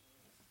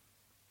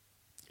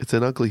 It's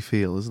an ugly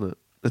feel, isn't it?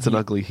 It's an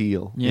ugly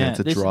heel. Yeah, it's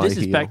a dry this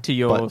heel. is back to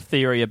your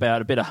theory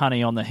about a bit of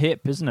honey on the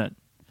hip, isn't it?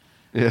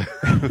 Yeah.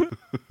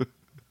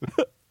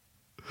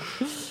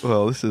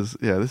 Well, this is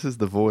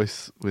the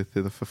voice with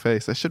the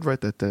face. I should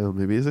write that down.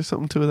 Maybe is there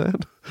something to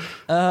that?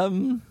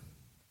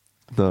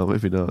 No,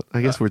 maybe not.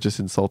 I guess we're just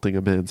insulting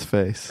a man's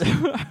face.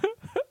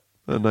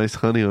 A nice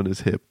honey on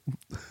his hip.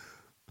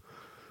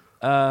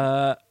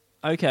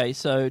 Okay,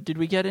 so did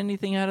we get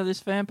anything out of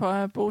this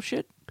vampire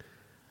bullshit?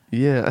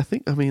 Yeah,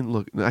 I mean,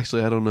 look,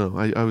 actually, I don't know.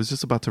 I was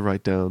just about to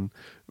write down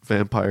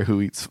vampire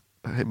who eats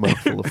a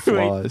mouthful of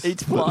flies.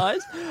 Eats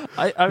flies?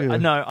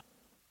 No,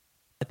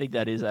 I think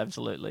that is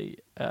absolutely...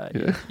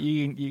 Yeah.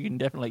 You can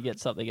definitely get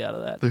something out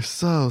of that. They're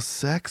so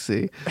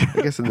sexy.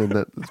 I guess, and then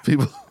that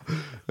people...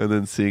 And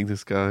then seeing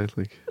this guy,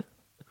 like...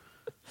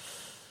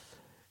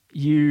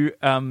 You're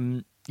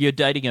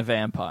dating a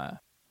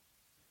vampire.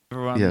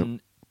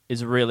 Everyone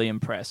is really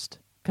impressed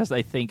because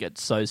they think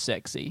it's so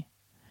sexy.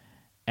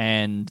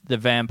 And the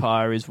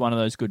vampire is one of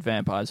those good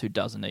vampires who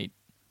doesn't eat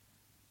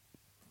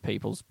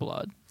people's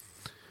blood.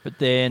 But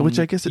then which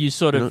I guess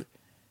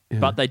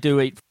but they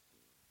do eat.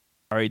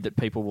 Worried that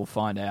people will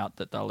find out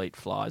that they'll eat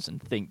flies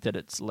and think that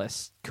it's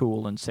less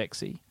cool and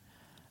sexy.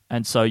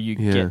 And so you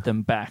get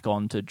them back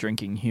onto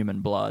drinking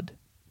human blood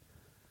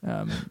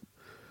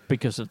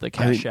because of the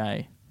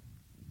cachet.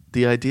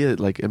 The idea,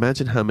 like,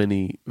 imagine how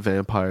many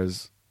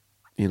vampires,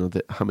 you know,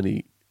 how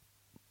many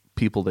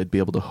people they'd be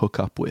able to hook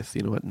up with,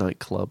 you know, at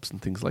nightclubs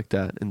and things like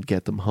that and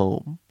get them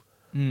home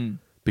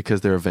because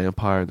they're a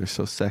vampire and they're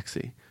so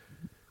sexy.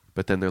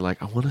 But then they're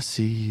like, I want to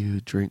see you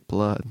drink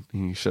blood.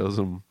 And he shows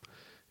them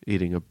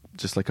eating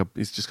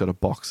he's just got a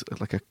box,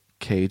 like a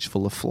cage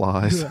full of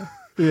flies.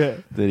 Yeah.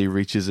 Then he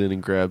reaches in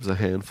and grabs a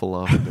handful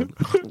of it.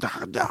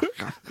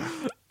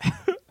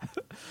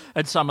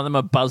 And some of them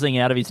are buzzing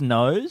out of his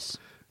nose.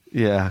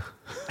 Yeah.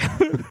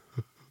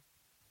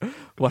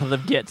 one of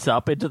them gets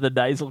up into the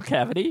nasal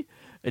cavity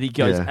and he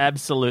goes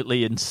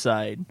absolutely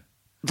insane.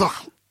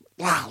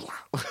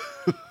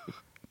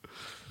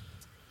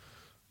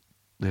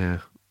 Yeah.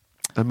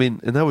 I mean,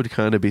 and that would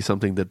kind of be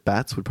something that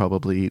bats would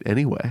probably eat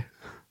anyway.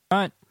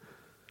 Right.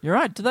 You're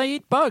right. Do they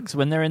eat bugs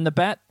when they're in the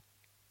bat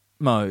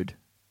mode?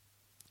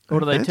 Or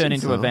do they turn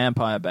into a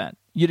vampire bat?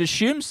 You'd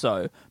assume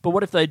so, but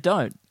what if they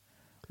don't?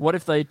 What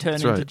if they turn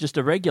into just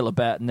a regular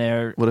bat and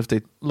they're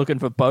looking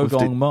for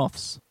bogong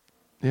moths?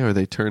 Yeah, or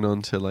they turn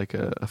onto like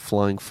a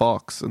flying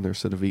fox and they're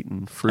sort of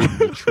eating fruit in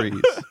the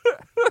trees.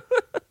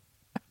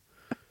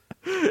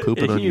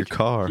 Pooping on your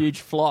car.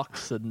 Huge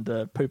flocks and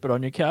pooping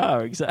on your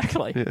car,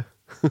 exactly. Yeah.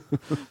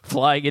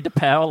 Flying into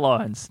power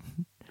lines.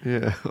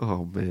 Yeah,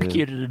 oh man.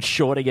 Executed and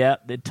shorting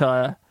out the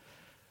entire,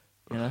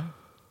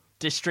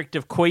 district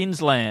of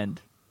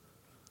Queensland.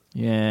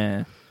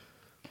 Yeah.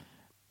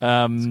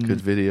 It's a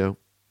good video.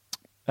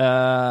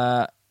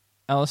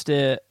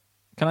 Alistair,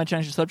 can I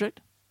change the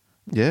subject?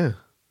 Yeah.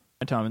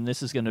 Time, and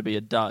this is going to be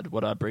a dud,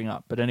 what I bring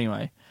up. But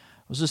anyway,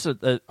 I was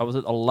at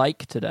a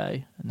lake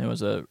today, and there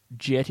was a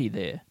jetty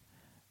there.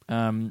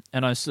 And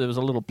there was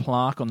a little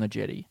plaque on the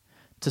jetty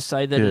to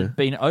say that it had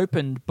been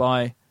opened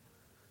by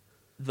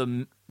the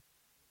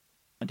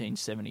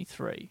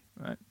 1973,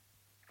 right?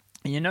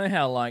 And you know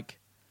how like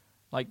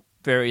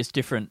various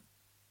different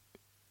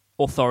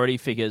authority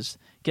figures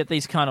get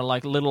these kind of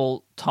like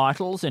little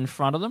titles in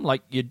front of them,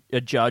 like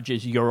a judge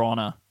is Your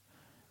Honor,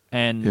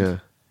 and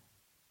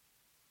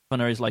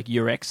Honor is like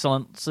Your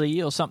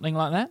Excellency or something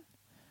like that.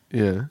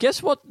 Yeah.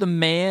 Guess what the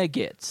mayor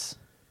gets?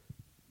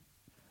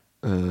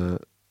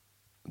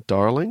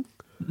 Darling?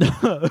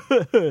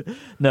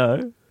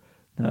 No.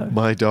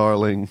 My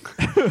darling.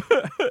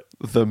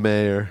 The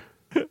mayor.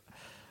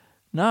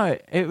 No,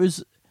 it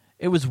was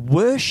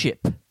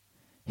worship.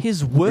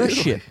 His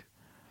worship. Really?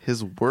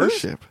 His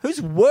worship?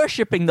 Who's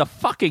worshipping the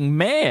fucking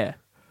mayor?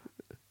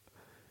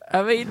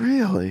 I mean...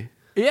 Really?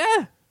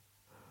 Yeah.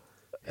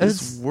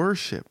 His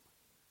worship.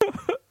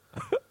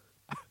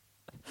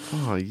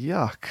 Oh,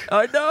 yuck.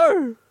 I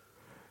know.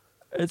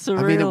 It's a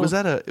real... I mean, it was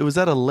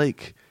at a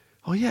lake.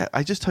 Oh, yeah.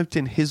 I just typed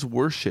in his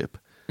worship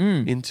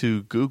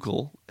into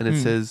Google, and it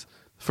says,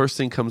 first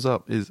thing comes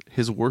up is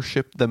his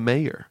worship, the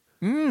mayor.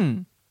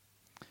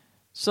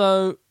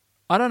 So,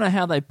 I don't know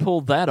how they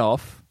pulled that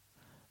off,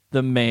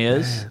 the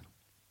mayors.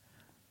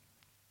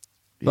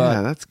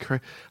 Yeah, that's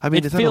crazy. I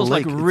mean, it feels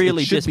like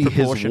really it should be his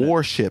disproportionate.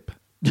 warship.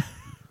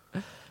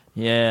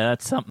 Yeah,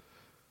 that's something.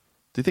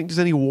 Do you think there's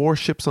any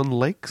warships on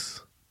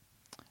lakes?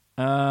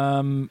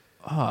 In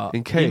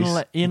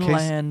case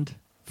inland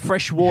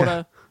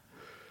freshwater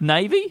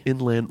navy?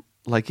 Inland,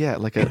 like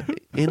a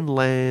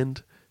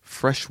inland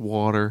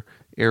freshwater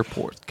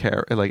aircraft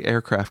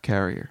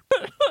carrier,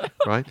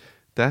 right?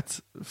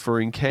 That's for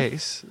in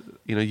case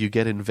you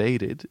get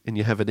invaded and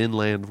you have an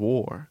inland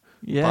war.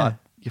 Yeah,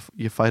 but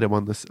you fight them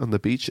on the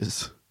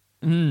beaches.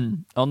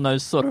 On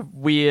those sort of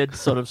weird,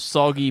 sort of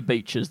soggy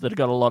beaches that have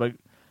got a lot of,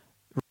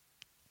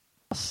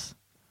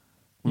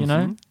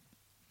 know.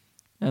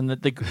 And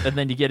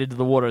then you get into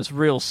the water. It's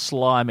real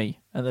slimy,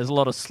 and there's a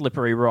lot of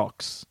slippery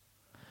rocks.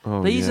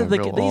 Oh,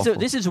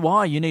 This is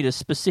why you need a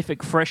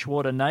specific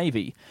freshwater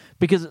navy,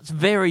 because it's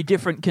very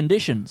different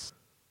conditions,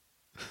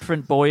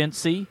 different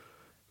buoyancy.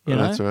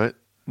 That's right.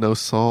 No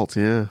salt.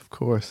 Yeah, of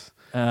course.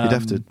 You'd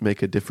have to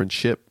make a different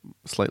ship,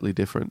 slightly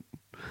different.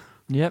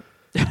 Yep.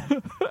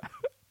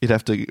 You'd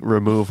have to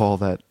remove all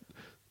that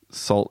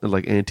salt,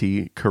 like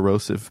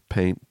anti-corrosive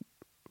paint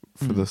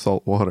for the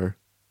salt water,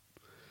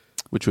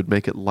 which would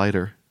make it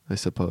lighter, I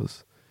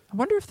suppose. I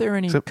wonder if there are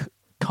any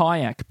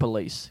kayak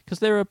police, because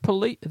there are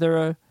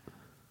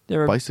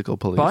bicycle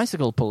police.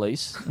 Bicycle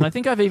police, and I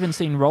think I've even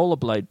seen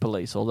rollerblade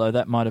police, although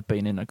that might have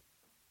been in a.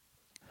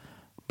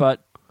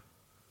 But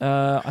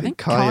I think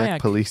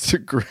kayak police are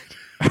great,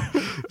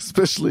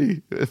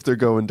 especially if they're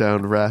going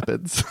down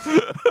rapids.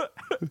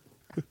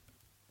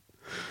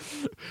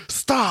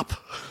 Stop!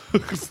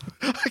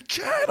 I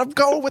can't. I'm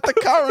going with the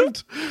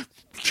current.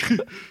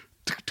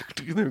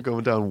 They're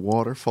going down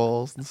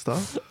waterfalls and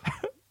stuff.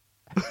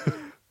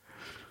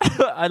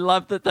 I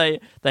love that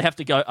they have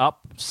to go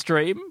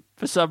upstream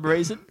for some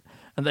reason,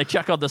 and they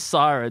chuck on the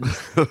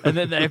sirens, and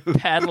then they're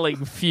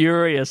paddling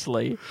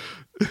furiously,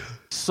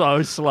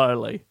 so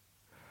slowly.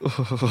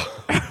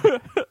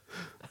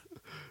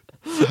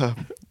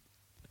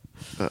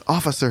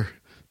 Officer,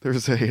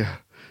 there's a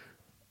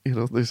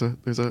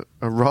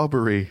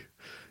robbery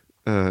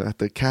at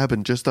the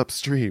cabin just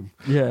upstream.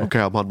 Yeah. Okay,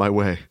 I'm on my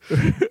way.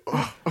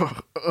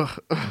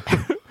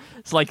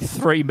 It's like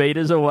 3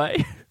 meters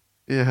away.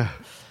 Yeah.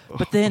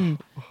 But then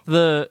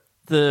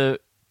the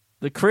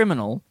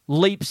criminal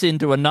leaps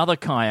into another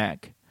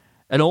kayak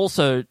and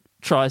also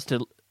tries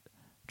to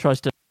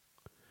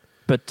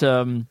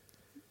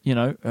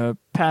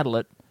paddle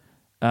it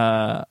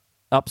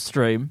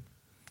upstream,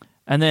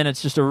 and then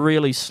it's just a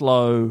really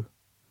slow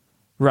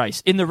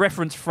race. In the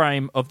reference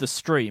frame of the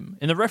stream,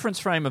 in the reference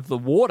frame of the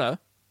water,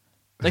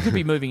 they could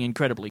be moving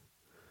incredibly.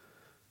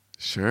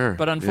 Sure.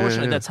 But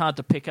unfortunately, that's hard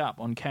to pick up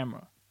on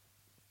camera.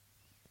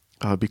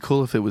 It'd be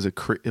cool if it was a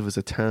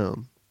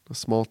town, a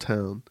small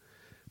town,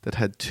 that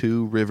had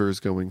 2 rivers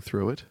going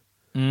through it,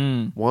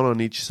 one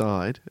on each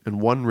side, and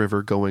one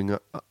river going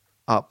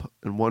up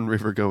and one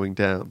river going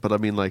down. But I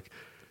mean, like,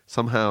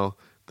 somehow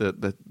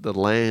the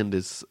land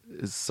is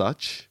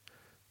such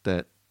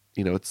that,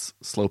 you know, it's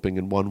sloping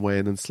in one way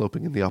and then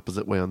sloping in the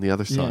opposite way on the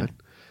other side.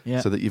 Yeah.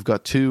 So that you've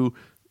got 2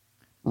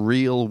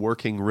 real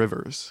working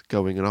rivers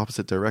going in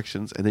opposite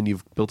directions, and then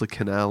you've built a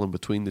canal in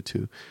between the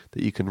 2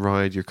 that you can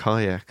ride your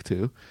kayak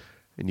to,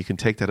 and you can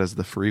take that as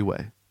the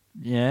freeway.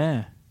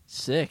 Yeah,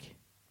 sick.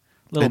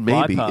 Little and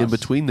maybe bypass. in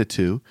between the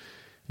 2,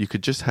 you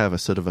could just have a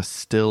sort of a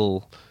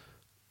still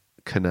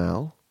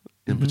canal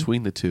in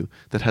between the 2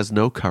 that has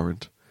no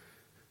current,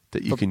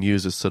 that you can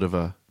use as sort of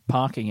a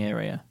parking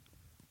area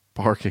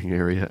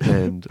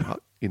and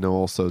you know,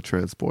 also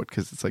transport,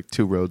 because it's like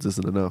 2 roads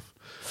isn't enough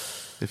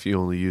if you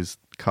only use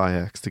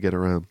kayaks to get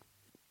around.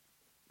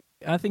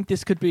 I think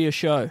this could be a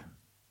show.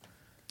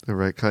 All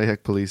right,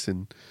 kayak police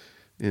in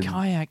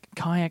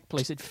kayak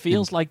police. It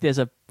feels like there's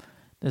a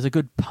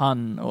good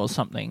pun or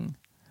something.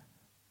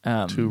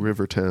 2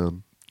 River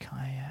Town.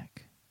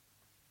 Kayak.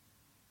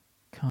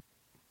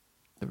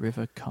 The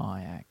river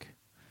kayak.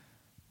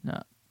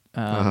 No.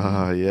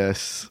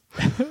 Yes.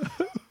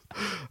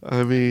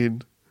 I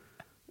mean,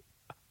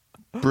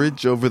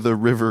 bridge over the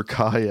river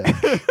kayak.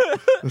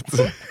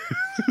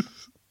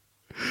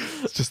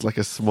 It's just like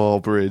a small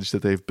bridge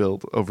that they've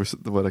built over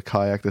a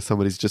kayak that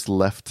somebody's just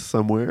left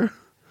somewhere.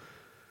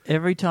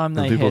 Every time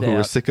they people head who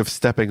out, are sick of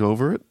stepping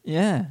over it.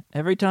 Yeah.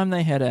 Every time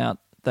they head out,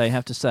 they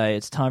have to say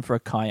it's time for a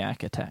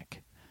kayak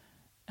attack.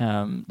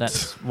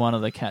 That's one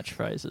of the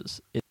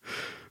catchphrases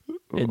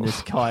in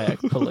this kayak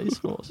police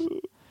force.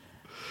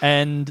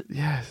 And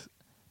yes,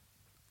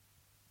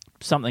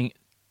 something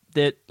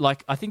that,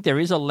 like, I think there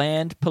is a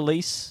land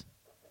police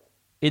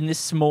in this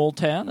small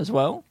town as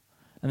well,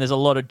 and there's a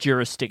lot of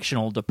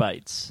jurisdictional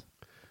debates.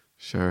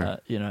 Sure,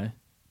 you know,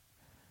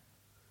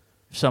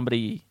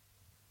 somebody,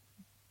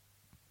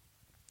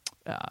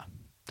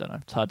 don't know.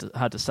 It's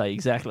hard to say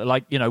exactly.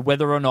 Like, you know,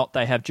 whether or not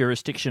they have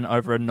jurisdiction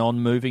over a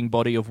non-moving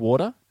body of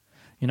water.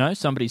 You know,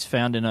 somebody's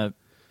found in a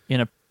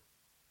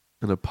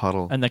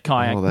puddle, and the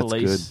kayak good.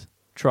 police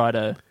try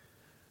to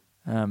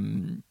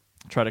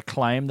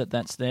claim that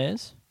that's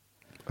theirs.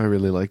 I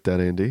really like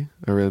that, Andy.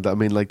 I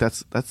mean, like,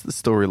 that's the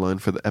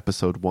storyline for the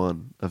episode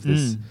 1 of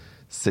this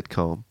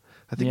sitcom.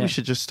 I think we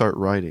should just start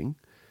writing.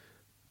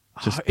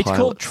 It's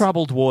called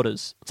Troubled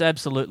Waters. It's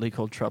absolutely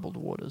called Troubled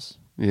Waters.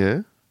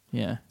 Yeah?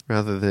 Yeah.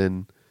 Rather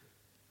than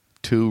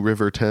 2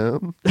 River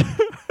Town.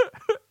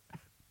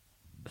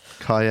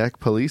 Kayak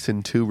police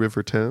in 2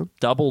 River Town.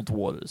 Doubled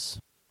Waters.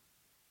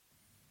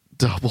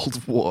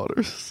 Doubled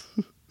Waters.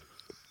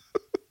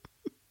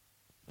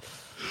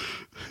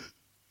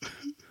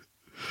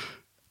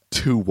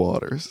 Two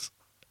waters.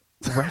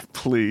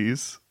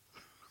 Please.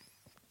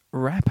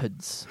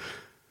 Rapids.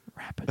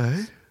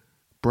 Eh?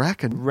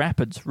 Bracken.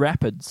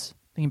 Rapids.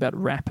 Think about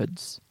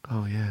rapids.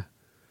 Oh, yeah.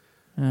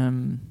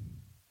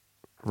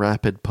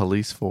 Rapid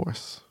police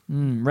force.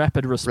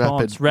 Rapid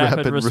response.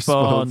 Rapid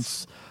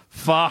response.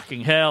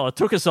 Fucking hell. It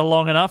took us so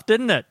long enough,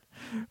 didn't it?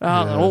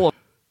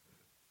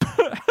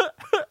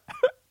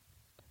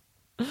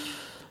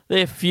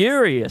 They're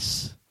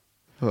furious.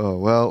 Oh,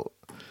 well,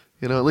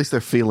 you know, at least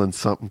they're feeling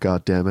something,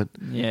 goddammit.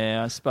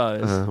 Yeah, I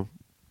suppose.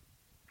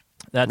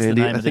 That's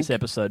Andy, the name of this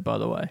episode, by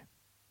the way.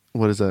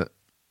 What is that?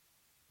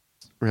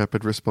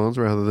 Rapid response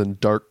rather than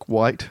dark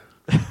white?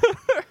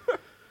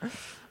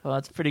 Well,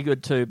 that's pretty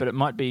good too, but it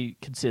might be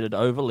considered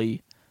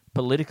overly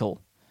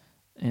political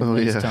in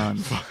these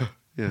times.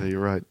 Yeah, you're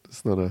right.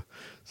 It's not a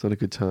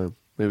good time.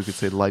 Maybe we could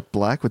say light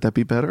black. Would that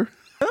be better?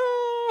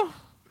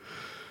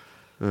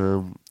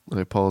 I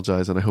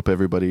apologize, and I hope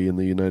everybody in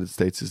the United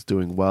States is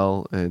doing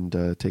well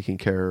and taking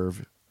care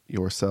of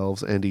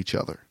yourselves and each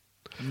other.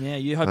 Yeah,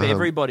 you hope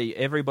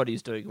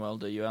everybody's doing well,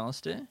 do you,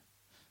 Alistair?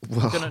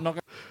 Well,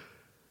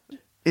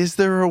 is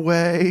there a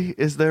way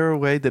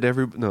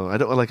that no, I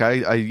don't like.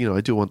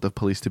 I do want the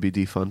police to be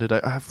defunded.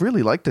 I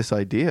really like this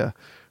idea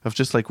of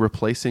just like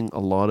replacing a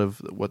lot of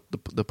what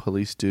the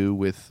police do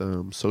with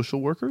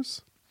social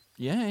workers.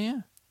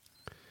 Yeah.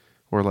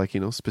 Or like,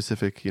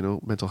 specific,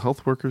 mental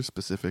health workers,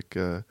 specific,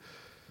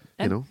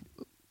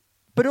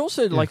 But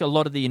also like a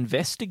lot of the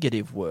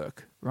investigative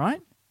work,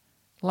 right?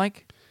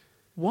 Like,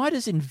 why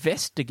does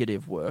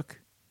investigative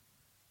work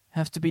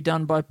have to be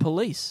done by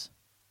police?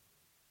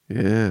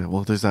 Yeah,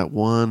 well, there's that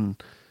one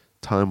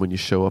time when you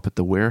show up at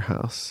the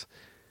warehouse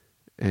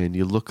and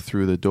you look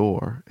through the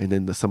door and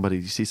then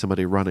you see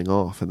somebody running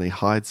off and they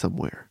hide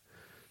somewhere.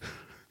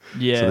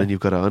 Yeah. So then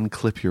you've got to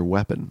unclip your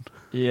weapon.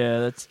 Yeah,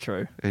 that's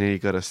true. And then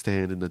you've got to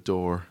stand in the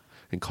door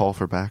and call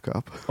for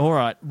backup. All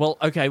right. Well,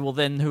 okay. Well,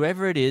 then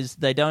whoever it is,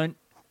 they're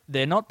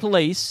not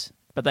police,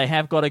 but they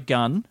have got a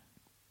gun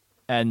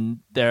and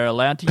they're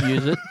allowed to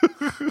use it.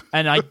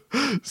 And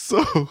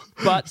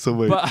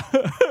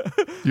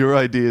your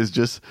idea is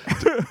just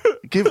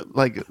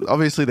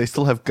obviously they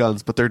still have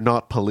guns, but they're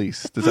not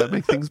police. Does that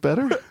make things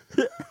better?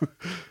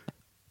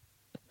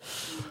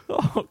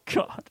 Oh,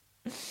 God.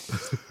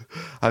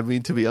 I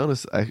mean, to be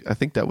honest, I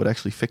think that would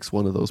actually fix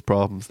one of those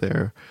problems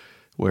there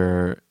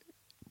where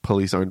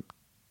police aren't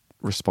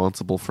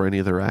responsible for any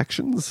of their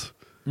actions.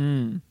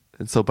 And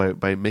so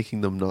by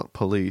making them not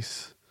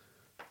police,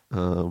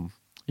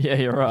 yeah,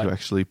 you're right. you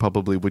actually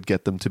probably would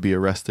get them to be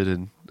arrested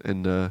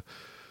and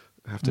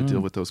have to deal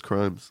with those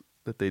crimes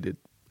that they did.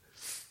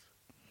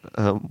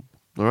 All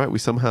right, we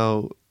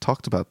somehow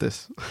talked about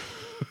this.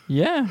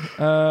 Yeah.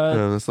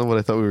 That's not what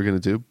I thought we were going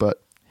to do,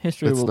 but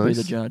history will be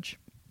the judge.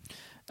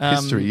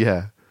 History,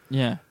 yeah.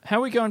 Yeah. How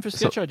are we going for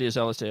sketch ideas,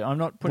 Alistair? I'm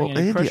not putting any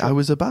Andy, pressure. I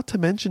was about to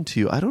mention to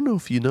you, I don't know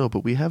if you know,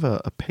 but we have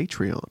a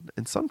Patreon.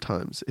 And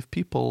sometimes if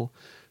people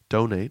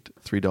donate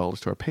 $3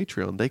 to our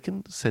Patreon, they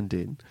can send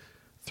in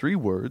 3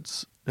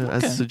 words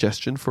as a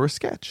suggestion for a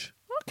sketch.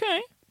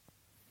 Okay.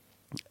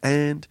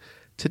 And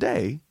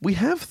today we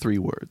have 3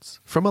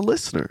 words from a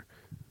listener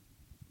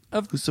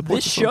who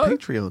supports us on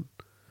Patreon.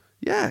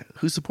 Yeah,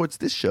 who supports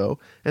this show.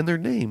 And their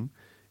name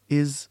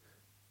is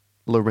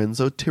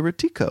Lorenzo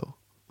Tiritico.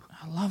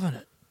 I'm loving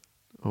it.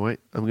 Oh, wait.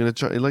 I'm going to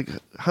try. Like,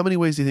 how many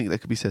ways do you think that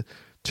could be said?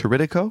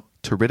 Tiritico?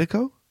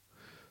 Tiritico?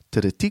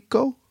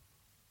 Tiritico?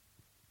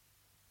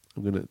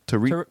 I'm going to...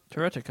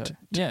 Tiritico.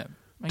 Yeah.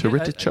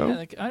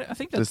 Tiritico? I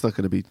think that's... It's not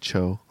going to be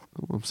cho.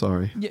 I'm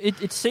sorry. Yeah,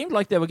 it seemed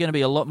like there were going to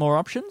be a lot more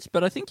options,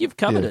 but I think you've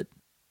covered it.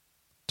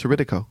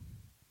 Tiritico.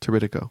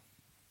 Tiritico.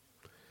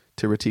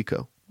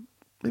 Tiritico.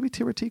 Maybe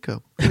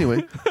Tiritico.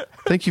 Anyway,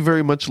 thank you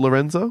very much,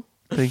 Lorenzo.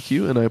 Thank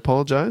you, and I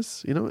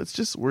apologize. You know, it's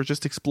just we're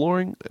just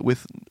exploring and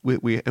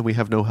we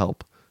have no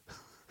help.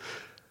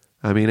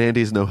 I mean,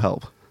 Andy's no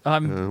help.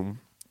 I'm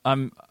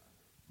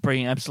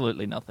bringing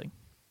absolutely nothing.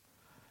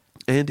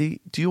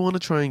 Andy, do you want to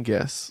try and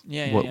guess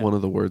what one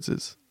of the words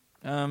is?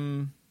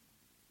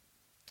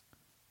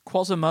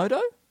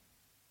 Quasimodo?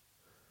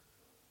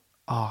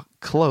 Oh,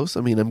 close.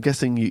 I mean, I'm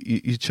guessing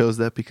you chose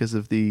that because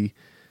of the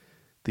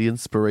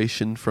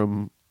inspiration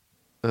from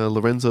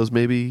Lorenzo's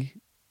maybe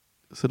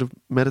sort of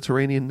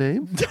Mediterranean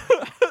name?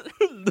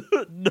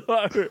 No,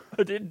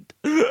 I didn't.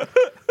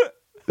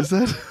 Is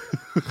that...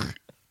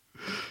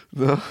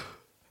 No.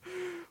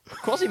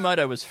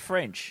 Quasimodo was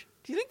French.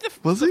 Do you think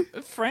was he?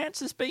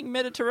 France is being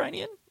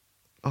Mediterranean?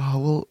 Oh,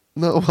 well,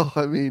 no. Well,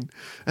 I mean,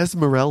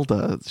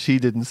 Esmeralda, she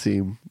didn't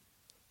seem...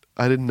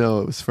 I didn't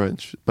know it was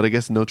French, but I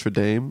guess Notre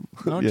Dame.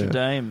 Notre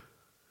Dame.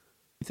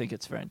 You think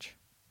it's French?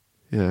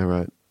 Yeah,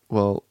 right.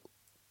 Well,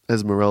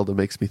 Esmeralda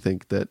makes me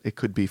think that it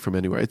could be from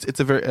anywhere. It's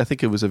a very... I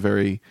think it was a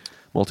very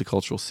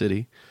multicultural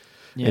city.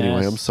 Yes.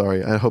 Anyway, I'm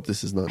sorry. I hope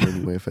this is not in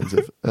any way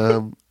offensive.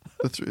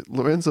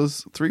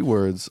 Lorenzo's 3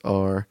 words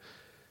are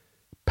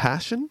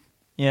passion.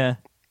 Yeah.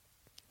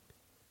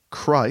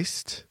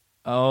 Christ.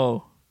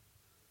 Oh.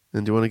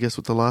 And do you want to guess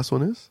what the last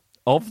one is?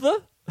 Of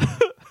the?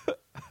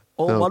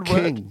 All one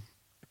king. word?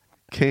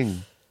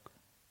 King.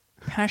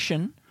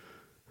 Passion.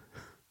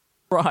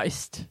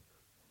 Christ.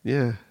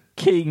 Yeah.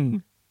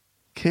 King.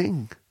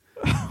 King.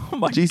 Oh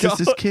my Jesus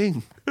God. is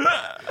king.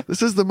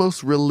 This is the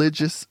most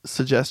religious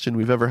suggestion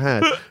we've ever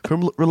had.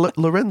 From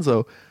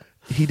Lorenzo,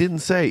 he didn't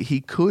say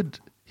he could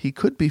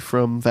be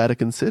from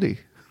Vatican City.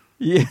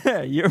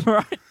 Yeah, you're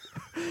right.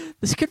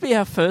 This could be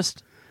our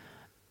first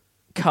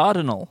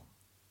cardinal.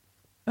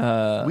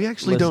 We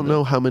actually don't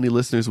know how many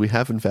listeners we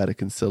have in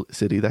Vatican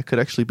City. That could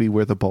actually be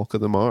where the bulk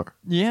of them are.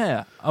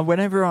 Yeah.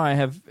 Whenever I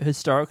have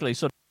historically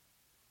sort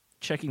of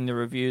checking the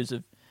reviews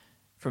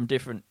from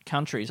different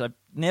countries, I've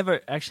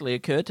never actually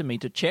occurred to me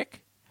to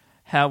check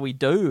how we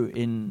do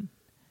in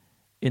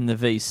the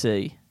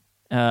VC.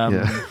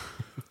 Yeah.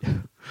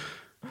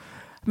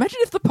 Imagine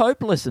if the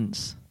Pope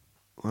listens.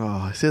 Oh,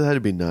 I see,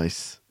 that'd be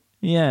nice.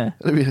 Yeah.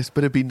 That'd be nice,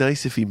 but it'd be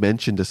nice if he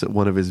mentioned us at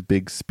one of his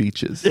big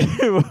speeches.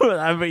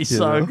 That'd be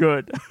so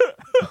good.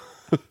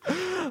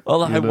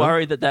 Although I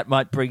worry that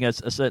might bring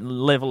us a certain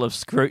level of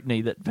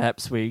scrutiny that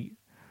perhaps we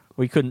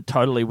couldn't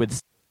totally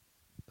withstand.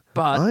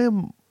 But I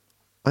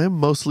am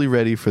mostly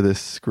ready for this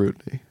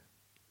scrutiny.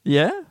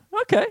 Yeah?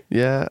 Okay.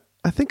 Yeah.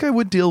 I think I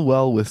would deal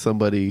well with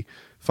somebody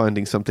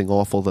finding something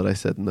awful that I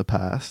said in the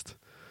past.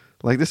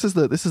 Like, this is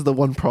the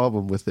one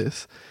problem with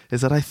this, is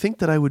that I think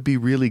that I would be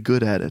really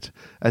good at it,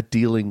 at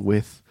dealing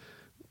with,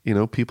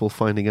 people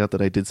finding out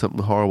that I did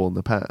something horrible in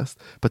the past.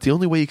 But the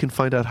only way you can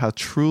find out how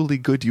truly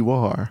good you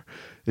are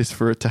is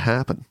for it to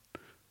happen.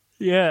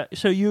 Yeah.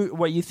 So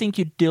you think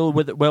you'd deal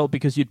with it well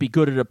because you'd be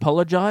good at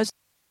apologizing?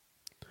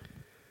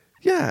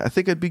 Yeah, I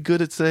think I'd be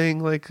good at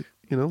saying,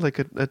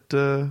 at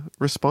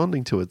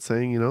responding to it,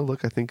 saying,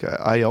 look, I think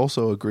I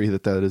also agree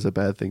that is a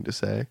bad thing to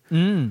say.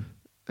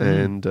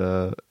 And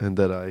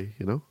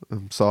that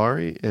I'm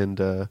sorry,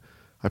 and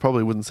I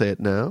probably wouldn't say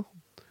it now,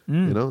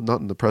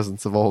 not in the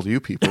presence of all you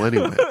people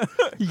anyway.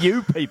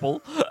 You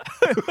people.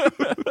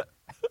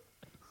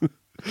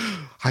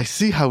 I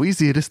see how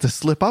easy it is to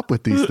slip up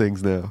with these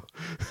things now.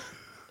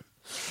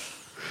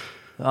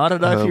 I don't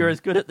know if you're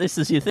as good at this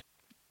as you think.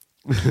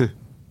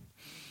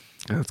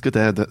 It's good to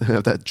have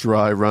that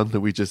dry run that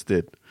we just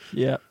did.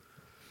 Yeah.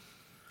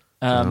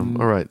 All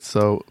right,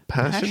 so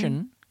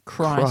passion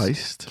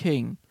Christ,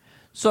 King.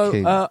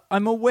 So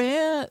I'm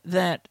aware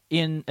that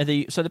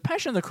the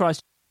Passion of the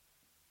Christ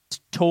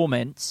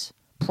torments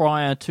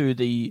prior to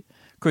the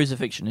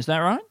crucifixion. Is that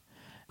right?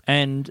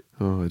 And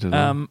I don't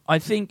know. I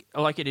think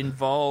it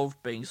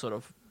involved being sort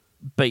of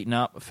beaten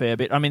up a fair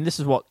bit. I mean, this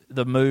is what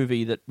the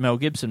movie that Mel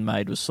Gibson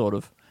made was sort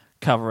of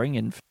covering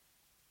in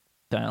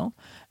detail.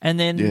 And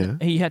then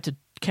he had to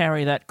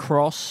carry that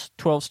cross,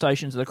 12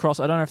 Stations of the Cross.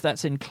 I don't know if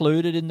that's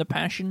included in the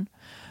Passion.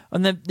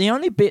 And the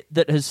only bit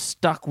that has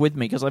stuck with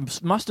me, because I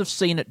must have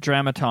seen it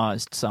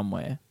dramatised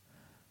somewhere,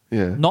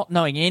 not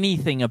knowing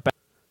anything about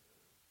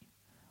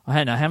I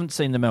haven't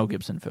seen the Mel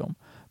Gibson film,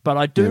 but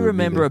I do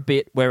remember a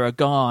bit where a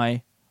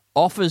guy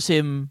offers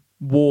him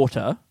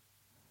water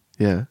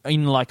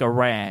in like a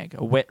rag,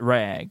 a wet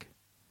rag,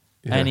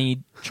 and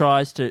he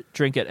tries to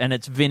drink it, and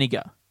it's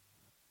vinegar.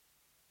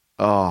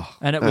 Oh,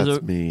 and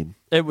that's mean.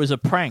 It was a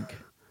prank.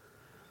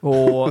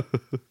 Or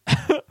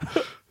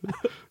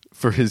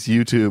for his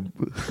YouTube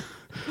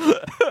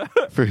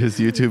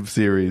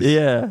series.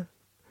 Yeah.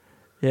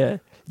 His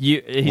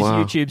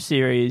YouTube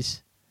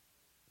series,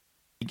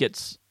 he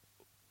gets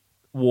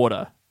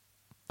water.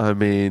 I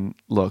mean,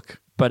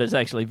 look, but it's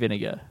actually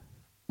vinegar.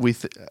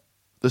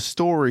 The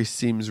story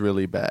seems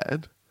really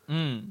bad,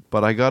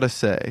 but I gotta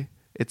say,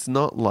 it's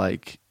not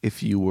like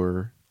if you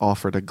were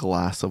offered a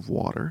glass of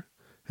water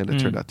and it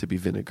turned out to be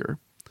vinegar.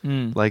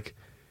 Like,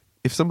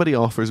 if somebody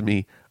offers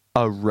me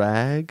a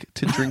rag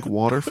to drink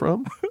water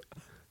from,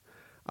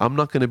 I'm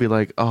not going to be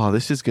like, oh,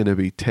 this is going to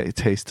be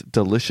taste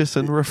delicious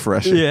and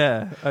refreshing.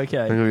 Yeah, okay.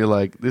 I'm going to be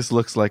like, this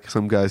looks like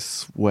some guy's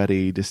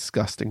sweaty,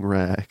 disgusting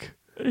rag.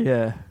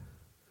 Yeah.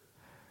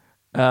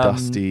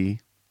 Dusty.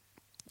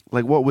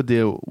 Like, what would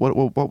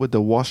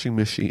the washing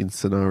machine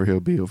scenario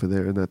be over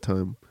there in that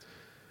time?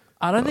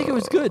 I don't think it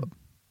was good.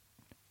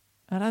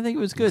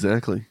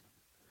 Exactly.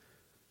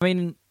 I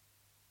mean,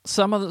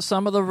 some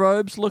of the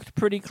robes looked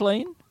pretty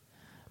clean,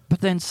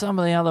 but then some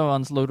of the other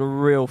ones looked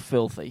real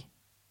filthy.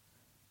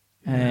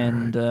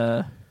 And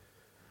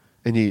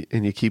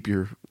you keep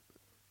your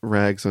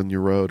rags on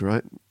your road,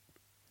 right?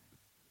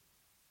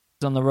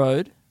 On the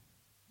road?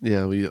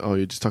 Yeah.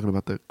 You're just talking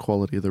about the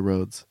quality of the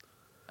roads.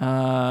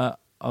 I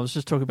was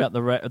just talking about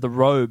the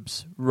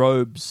robes.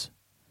 Robes.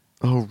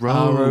 Oh,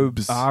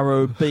 robes.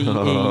 R-O-B-E.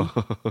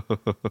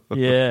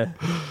 Yeah.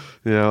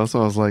 Yeah. So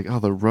I was like, oh,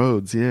 the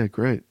roads. Yeah,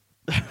 great.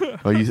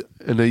 Are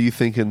you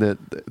thinking that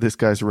this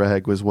guy's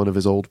rag was one of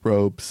his old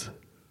robes?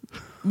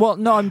 Well,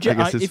 no,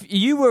 if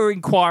you were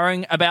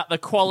inquiring about the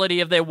quality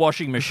of their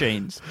washing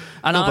machines,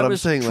 and no, but I'm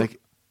saying like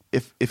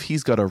if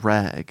he's got a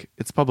rag,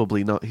 it's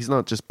probably not. He's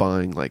not just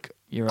buying like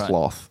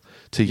cloth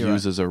to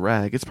use as a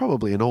rag. It's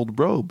probably an old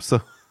robe.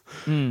 So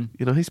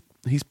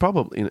he's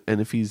probably and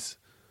if he's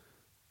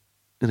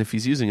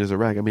using it as a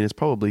rag, I mean, it's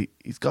probably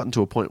he's gotten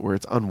to a point where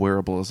it's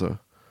unwearable as a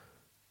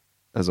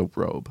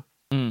robe.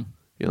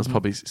 It's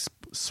probably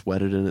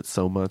sweated in it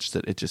so much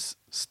that it just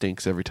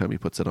stinks every time he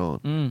puts it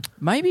on.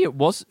 Maybe it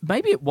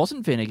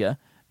wasn't vinegar.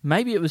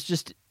 Maybe it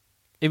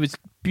was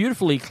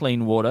beautifully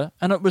clean water,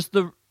 and it was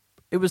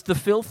the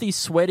filthy,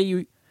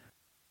 sweaty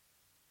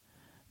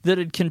that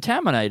had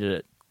contaminated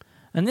it.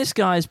 And this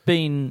guy's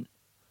been,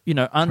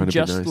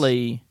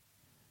 unjustly,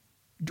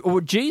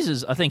 or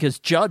Jesus, I think, has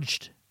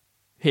judged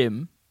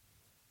him,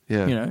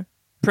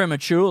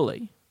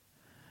 prematurely.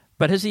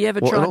 But has he ever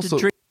tried to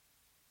drink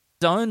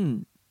his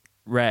own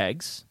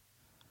rags?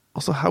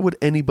 Also, how would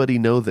anybody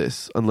know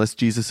this unless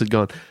Jesus had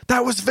gone,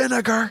 that was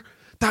vinegar!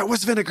 That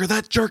was vinegar!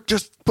 That jerk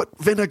just put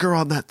vinegar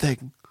on that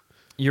thing!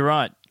 You're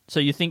right. So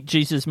you think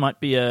Jesus might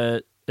be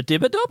a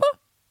dibber-dobber?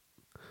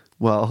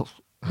 Well,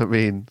 I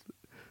mean,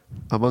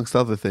 amongst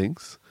other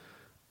things,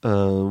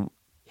 the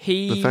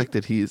fact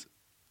that he's...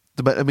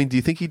 But, I mean, do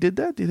you think he did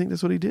that? Do you think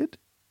that's what he did?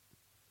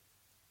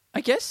 I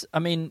guess. I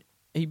mean,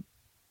 and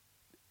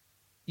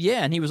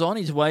he was on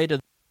his way to...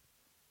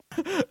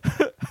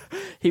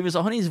 He was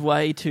on his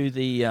way to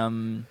the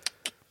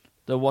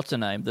what's her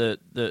name,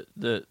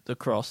 the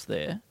cross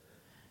there,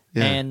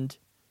 and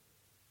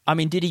I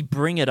mean, did he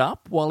bring it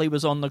up while he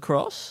was on the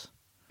cross?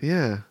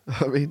 Yeah,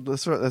 I mean,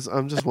 that's right.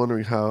 I'm just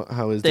wondering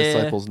how his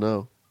disciples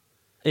know.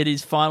 At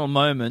his final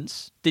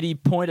moments, did he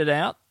point it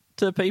out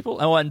to people?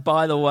 Oh, and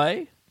by the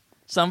way,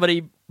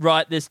 somebody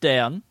write this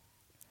down.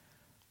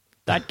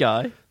 That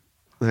guy.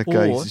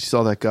 You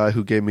saw that guy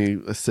who gave me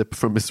a sip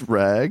from his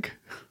rag?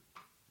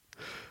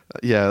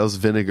 Yeah, that was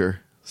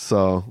vinegar.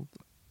 So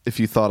if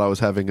you thought I was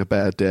having a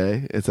bad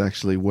day, it's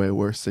actually way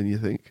worse than you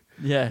think.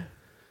 Yeah.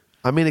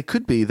 I mean, it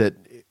could be that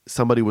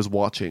somebody was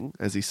watching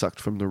as he sucked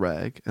from the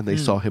rag and they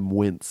saw him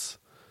wince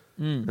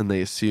and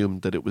they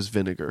assumed that it was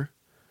vinegar.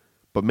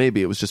 But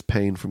maybe it was just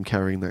pain from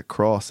carrying that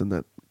cross and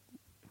that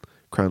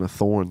crown of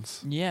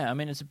thorns. Yeah, I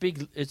mean, it's a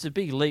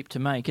big leap to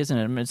make, isn't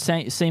it? I mean,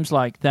 it seems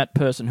like that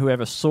person,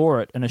 whoever saw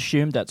it and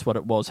assumed that's what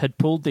it was, had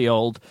pulled the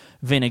old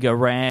vinegar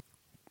rag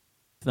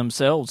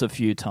themselves a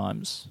few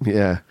times.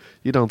 Yeah,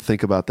 you don't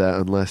think about that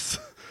unless...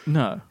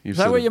 No. Is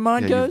that where your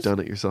mind goes? You've done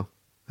it yourself.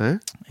 Huh?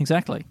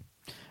 Exactly.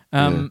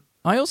 I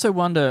also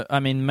wonder, I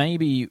mean,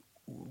 maybe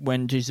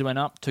when Jesus went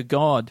up to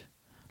God,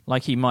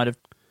 like he might have...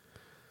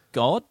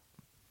 God?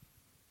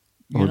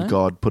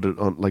 God put it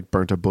on, like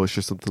burnt a bush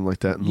or something like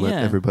that and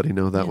let everybody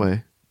know that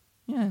way.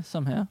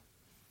 somehow.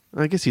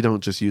 I guess you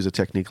don't just use a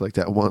technique like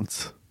that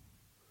once.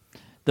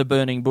 The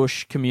burning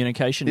bush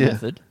communication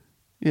method.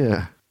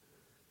 Yeah.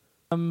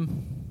 I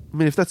mean,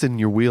 if that's in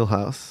your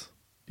wheelhouse,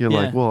 you're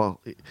like, well,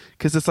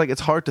 because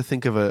it's hard to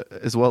think of it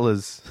as well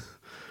as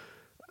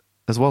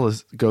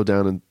go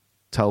down and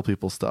tell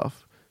people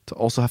stuff, to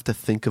also have to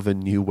think of a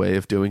new way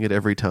of doing it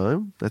every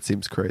time. That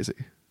seems crazy.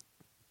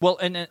 Well,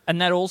 and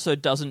that also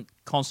doesn't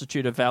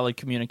constitute a valid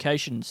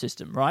communication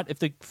system, right? If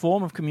the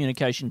form of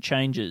communication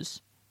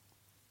changes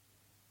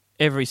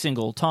every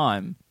single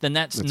time, then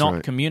that's not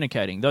right.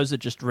 Communicating. Those are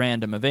just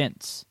random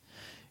events.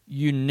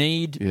 You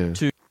need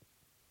to...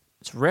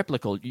 It's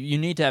replicable. You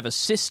need to have a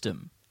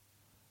system,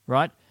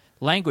 right?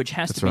 Language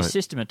has to be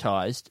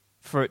systematized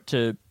for it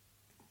to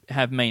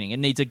have meaning. It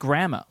needs a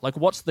grammar. Like,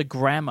 what's the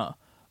grammar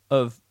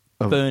of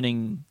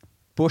burning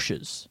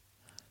bushes?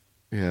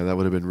 Yeah, that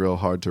would have been real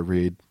hard to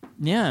read.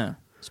 Yeah,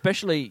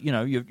 especially,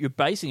 you're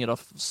basing it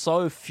off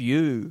so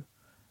few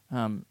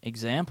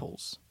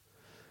examples.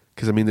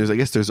 Because, I mean,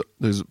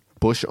 there's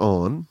bush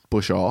on,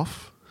 bush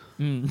off.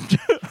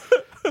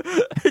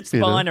 It's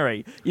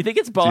binary. You think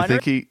it's binary?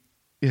 Do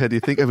you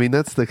think, I mean,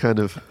 that's the kind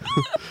of...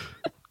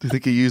 do you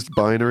think he used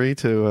binary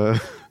to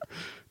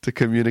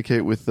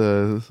communicate with,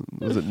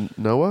 was it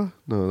Noah?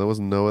 No, that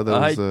wasn't Noah.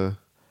 That was...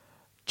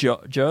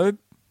 Job?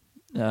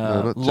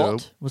 No, not Lot?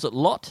 Job. Was it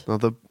Lot? No,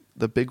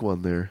 the big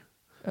one there.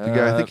 The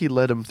guy, I think he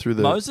led him through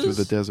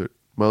the desert.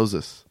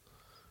 Moses.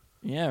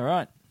 Yeah,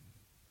 right.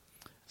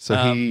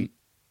 So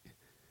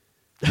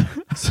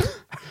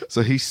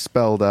so he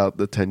spelled out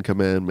the 10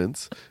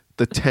 Commandments.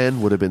 The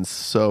 10 would have been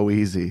so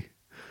easy.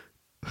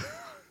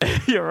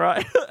 You're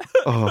right.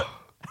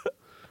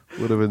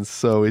 Would have been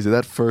so easy.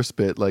 That first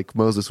bit, like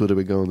Moses would have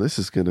been going, this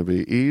is going to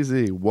be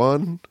easy.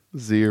 1,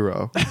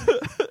 0.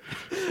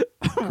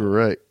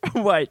 Great.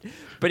 Wait,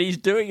 but he's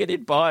doing it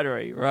in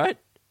binary, right?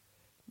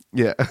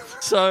 Yeah.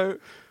 So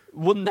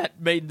wouldn't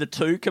that mean the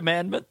 2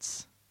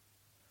 commandments?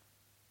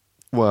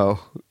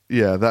 Well,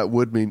 yeah, that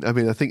would mean, I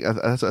mean, I think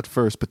that's at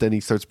first, but then he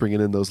starts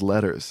bringing in those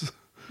letters.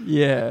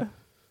 Yeah.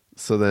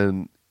 So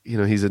then,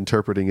 he's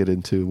interpreting it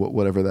into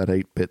whatever that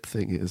 8-bit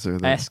thing is.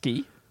 Or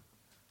ASCII.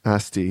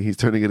 ASCII. He's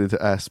turning it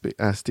into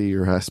ASCII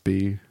or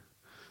ASPI.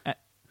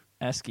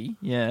 ASCII,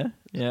 yeah.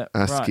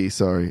 ASCII, right.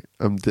 Sorry.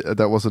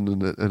 That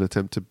wasn't an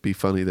attempt to be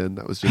funny then.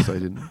 That was just I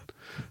didn't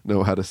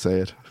know how to say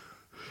it.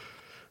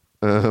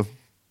 Yeah,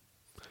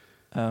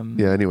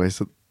 anyway,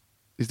 so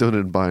he's doing it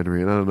in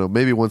binary, and I don't know,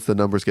 maybe once the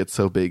numbers get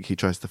so big, he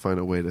tries to find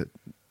a way to...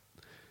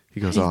 He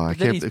goes, I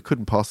can't, it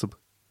couldn't possibly...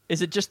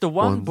 Is it just the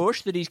one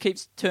bush that he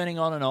keeps turning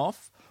on and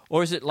off?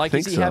 Or is it like,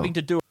 is he having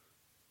to do a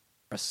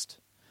forest?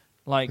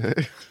 Like,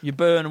 you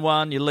burn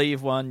one, you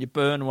leave one, you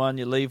burn one,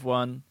 you leave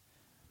one.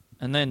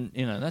 And then,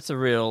 that's a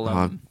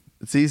real...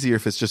 it's easier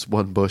if it's just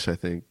one bush, I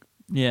think.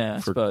 Yeah, I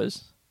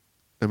suppose.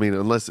 I mean,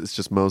 unless it's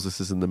just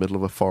Moses is in the middle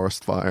of a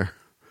forest fire.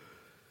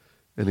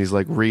 And he's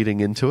like reading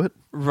into it.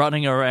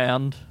 Running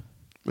around,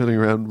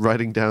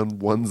 writing down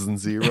 1s and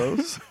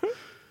 0s.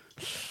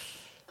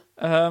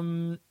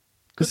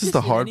 This is the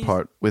hard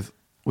part with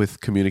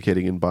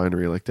communicating in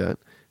binary like that,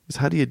 is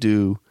how do you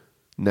do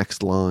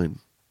next line?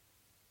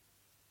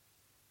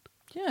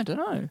 Yeah, I don't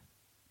know.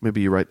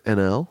 Maybe you write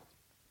NL.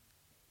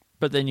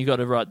 But then you got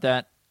to write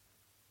that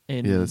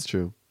in... Yeah, that's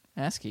true.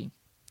 ASCII.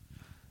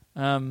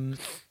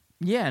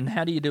 Yeah, and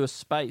how do you do a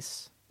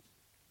space?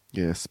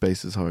 Yeah,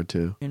 space is hard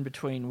too. In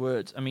between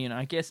words. I mean,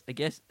 I guess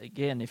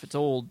again, if it's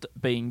all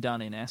being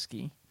done in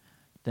ASCII,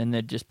 then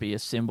there'd just be a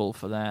symbol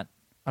for that.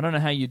 I don't know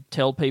how you'd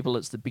tell people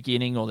it's the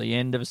beginning or the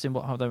end of a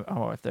symbol. If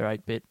they're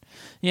 8-bit.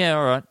 Yeah,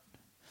 all right.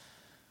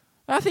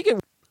 I think it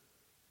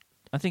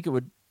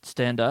would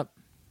stand up.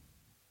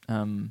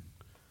 I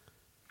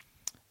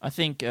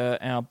think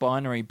our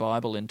binary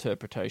Bible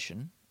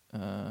interpretation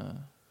would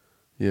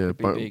be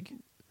big.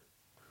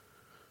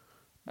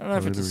 I don't know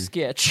if it's a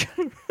sketch.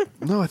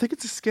 No, I think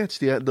it's a sketch.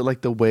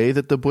 The way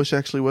that the bush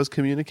actually was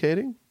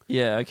communicating.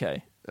 Yeah,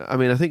 okay. I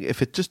mean, I think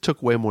if it just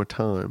took way more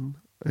time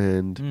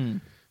and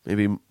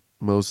maybe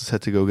Moses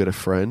had to go get a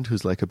friend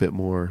who's like a bit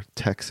more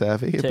tech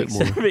savvy, a bit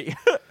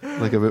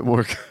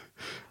more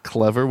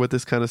clever with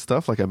this kind of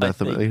stuff, like a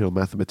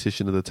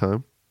mathematician at the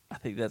time. I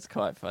think that's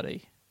quite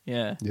funny.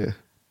 Yeah. Yeah.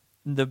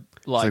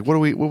 It's like what are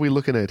we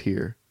looking at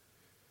here?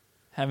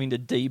 Having to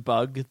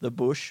debug the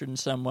bush in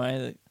some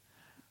way.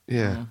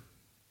 Yeah.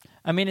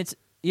 I mean, it's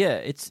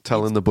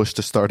telling the bush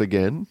to start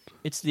again.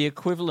 It's the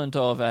equivalent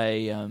of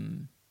a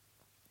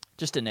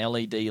just an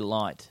LED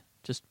light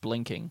just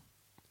blinking.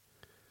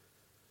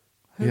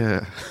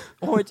 Yeah.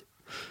 Or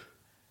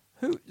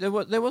there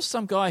was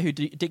some guy who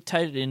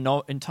dictated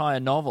an entire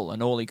novel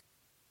and all he...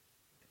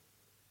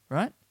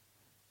 Right?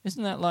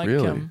 Isn't that like...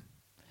 Really?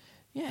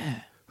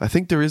 Yeah. I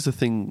think there is a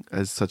thing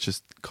as such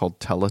as called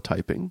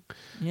teletyping.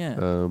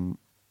 Yeah.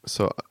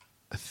 So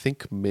I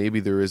think maybe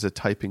there is a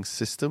typing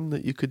system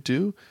that you could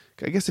do.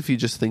 I guess if you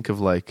just think of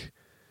those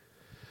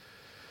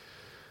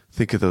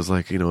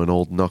like, an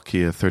old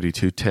Nokia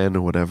 3210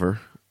 or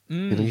whatever.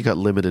 You got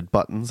limited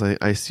buttons. I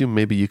assume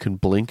maybe you can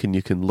blink and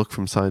you can look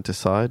from side to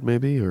side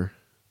maybe, or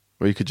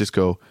you could just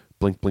go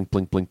blink, blink,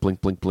 blink, blink, blink,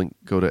 blink, blink,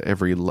 go to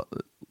every,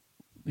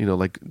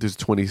 like there's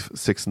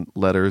 26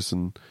 letters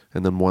and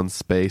then one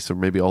space, or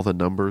maybe all the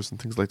numbers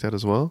and things like that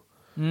as well.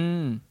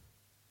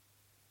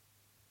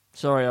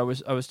 Sorry, I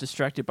was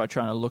distracted by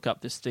trying to look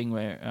up this thing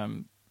where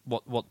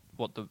what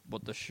the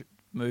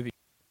movie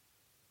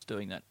was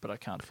doing that, but I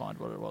can't find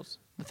what it was.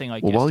 The thing I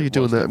well, while you're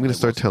doing that, I'm going to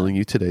start telling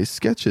you today's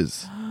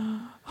sketches.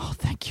 Oh,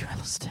 thank you,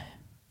 Alistair.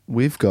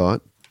 We've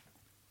got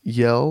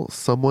yell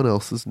someone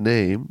else's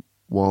name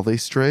while they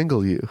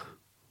strangle you.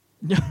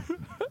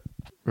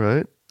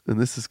 Right? And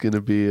this is going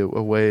to be a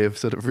way of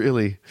sort of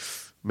really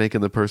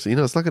making the person,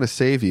 it's not going to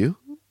save you.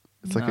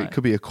 It's like it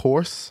could be a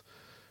course,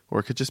 or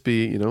it could just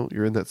be,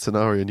 you're in that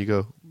scenario and you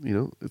go,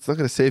 it's not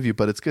going to save you,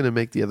 but it's going to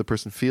make the other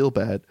person feel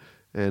bad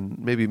and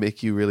maybe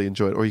make you really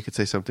enjoy it. Or you could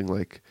say something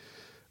like,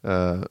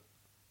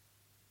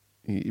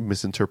 you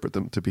misinterpret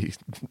them to be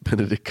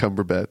Benedict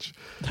Cumberbatch.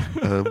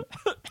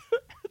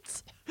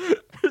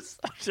 It's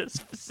such a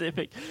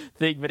specific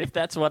thing, but if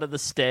that's one of the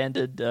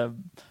standard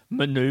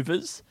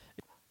maneuvers,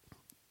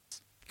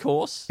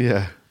 course,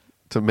 yeah,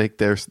 to make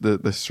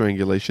the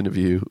strangulation of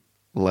you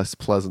less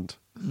pleasant,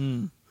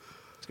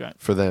 it's great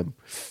for them.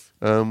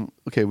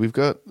 Okay, we've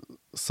got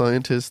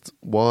scientists.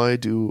 Why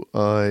do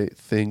I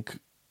think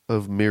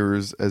of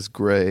mirrors as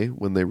grey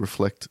when they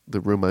reflect the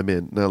room I'm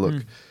in? Now,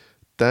 look,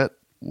 that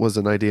was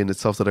an idea in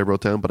itself that I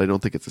wrote down, but I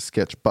don't think it's a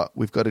sketch. But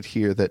we've got it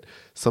here that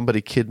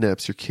somebody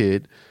kidnaps your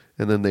kid,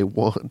 and then they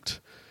want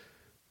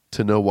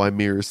to know why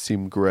mirrors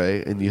seem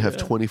grey, and you have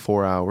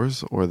 24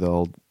 hours, or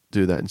they'll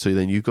do that. And so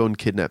then you go and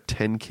kidnap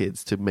 10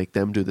 kids to make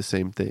them do the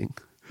same thing.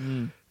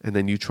 And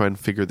then you try and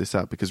figure this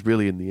out, because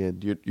really in the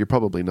end, you're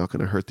probably not going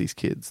to hurt these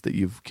kids that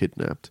you've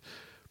kidnapped,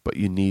 but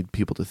you need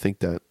people to think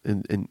that.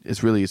 And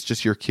it's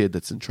just your kid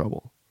that's in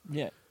trouble.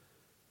 Yeah.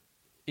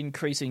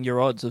 Increasing your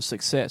odds of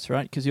success,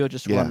 right? Because you're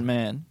just one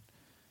man.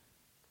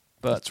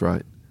 But that's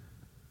right.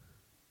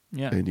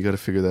 Yeah. And you got to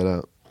figure that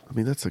out. I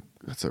mean, that's a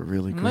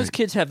really great... Those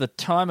kids have the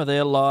time of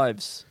their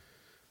lives.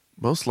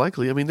 Most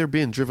likely. I mean, they're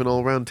being driven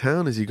all around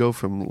town as you go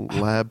from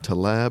lab to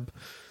lab,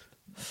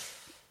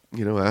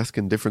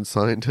 asking different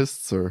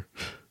scientists or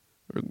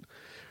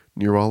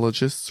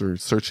neurologists, or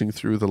searching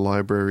through the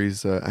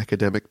library's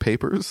academic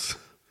papers.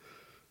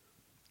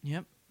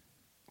 Yep.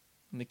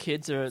 And the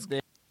kids are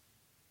there,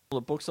 all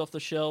the books off the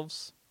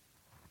shelves.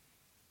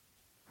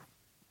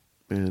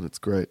 Man, it's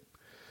great.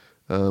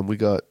 We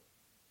got...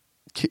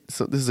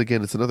 So this is,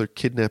 again, it's another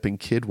kidnapping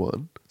kid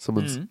one.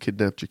 Someone's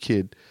kidnapped your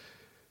kid,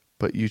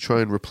 but you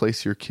try and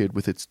replace your kid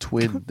with its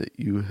twin that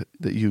you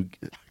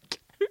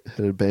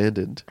had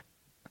abandoned.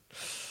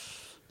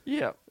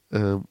 Yeah.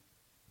 And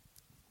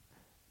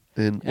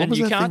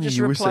you can't just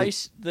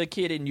replace the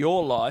kid in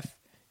your life.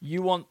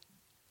 You want,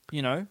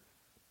 and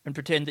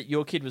pretend that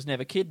your kid was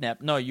never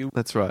kidnapped. No,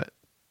 That's right.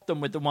 Them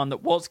with the one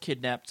that was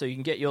kidnapped so you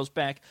can get yours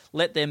back.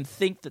 Let them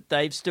think that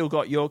they've still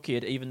got your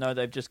kid, even though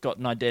they've just got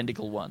an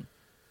identical one.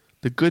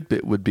 The good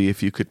bit would be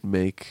if you could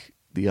make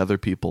the other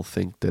people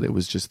think that it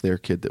was just their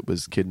kid that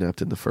was kidnapped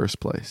in the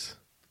first place.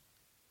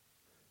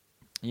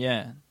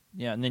 Yeah.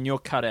 Yeah, and then you're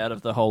cut out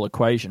of the whole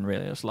equation,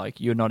 really. It's like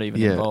you're not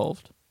even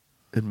involved.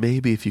 And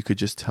maybe if you could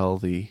just tell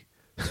the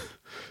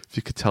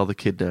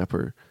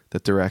kidnapper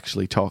that they're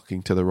actually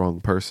talking to the wrong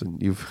person.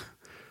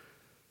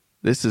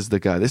 This is the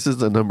guy. This is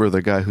the number of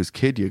the guy whose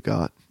kid you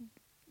got.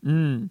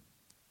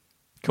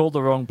 Called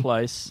the wrong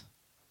place.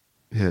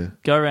 Yeah.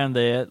 Go around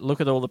there,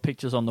 look at all the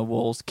pictures on the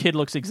walls. Kid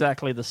looks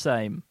exactly the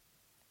same.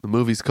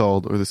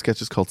 The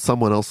sketch is called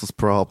Someone Else's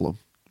Problem.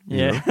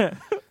 Yeah.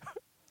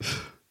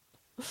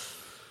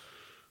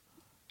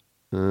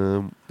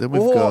 Then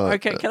we've got...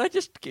 Okay, can I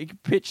just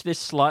pitch this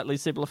slightly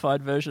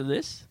simplified version of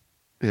this?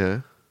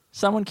 Yeah.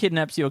 Someone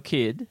kidnaps your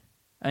kid,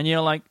 and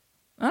you're like,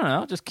 I don't know,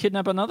 I'll just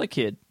kidnap another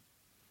kid.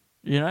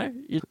 Yeah.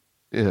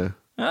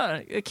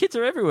 Kids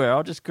are everywhere.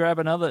 I'll just grab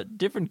another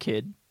different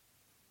kid.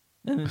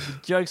 And the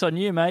joke's on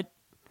you, mate.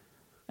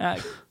 I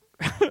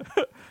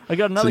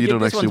got another kid. So you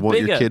don't this actually want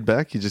bigger. your kid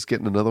back? You're just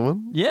getting another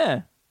one?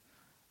 Yeah.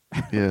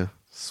 Yeah,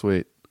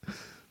 sweet.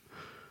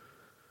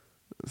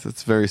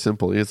 It's very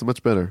simple. Yeah, it's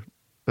much better.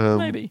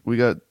 Maybe. We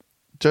got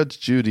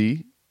Judge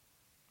Judy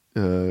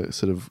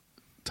sort of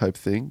type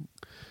thing,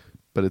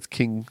 but it's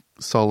King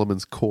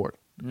Solomon's court.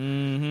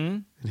 Mm-hmm.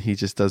 And he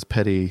just does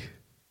petty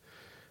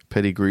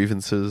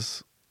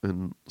grievances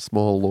and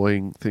small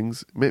annoying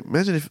things.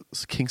 Imagine if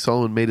King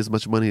Solomon made as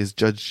much money as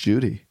Judge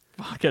Judy.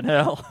 Fucking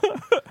hell.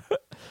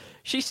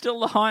 She's still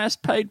the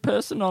highest paid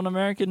person on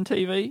American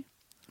TV?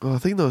 Oh, I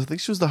think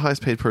she was the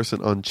highest paid person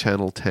on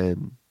Channel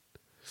 10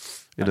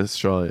 in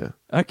Australia.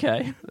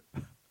 Okay.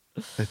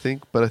 I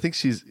think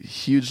she's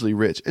hugely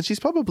rich. And she's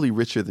probably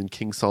richer than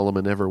King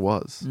Solomon ever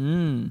was.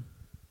 I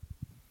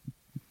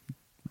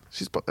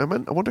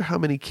wonder how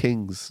many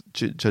kings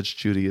Judge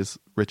Judy is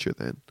richer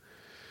than.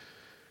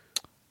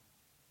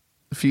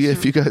 If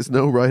you guys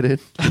know, write in.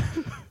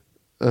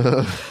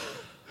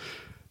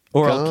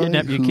 Or I'll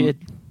kidnap your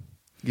kid.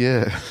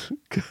 Yeah.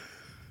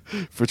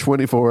 For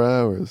 24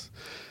 hours.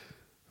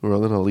 Or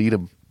then I'll eat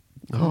him.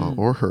 Oh,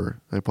 or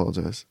her. I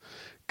apologize.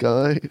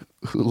 Guy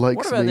who likes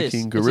what about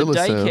making this? gorilla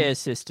it's a sound. daycare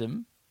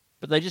system,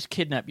 but they just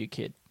kidnap your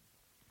kid,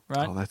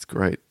 right? Oh, that's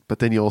great. But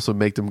then you also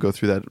make them go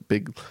through that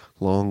big,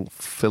 long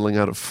filling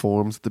out of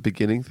forms at the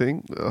beginning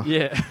thing. Ugh.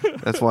 Yeah.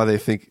 That's why they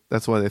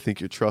think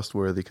you're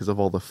trustworthy because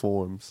of all the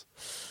forms.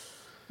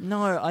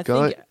 No,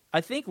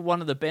 I think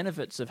one of the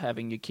benefits of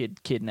having your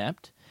kid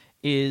kidnapped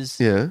is,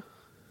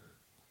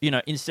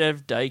 instead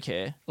of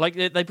daycare, like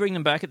they bring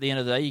them back at the end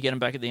of the day, you get them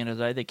back at the end of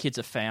the day, their kids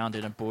are found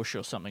in a bush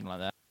or something like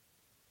that.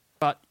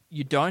 But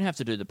you don't have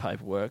to do the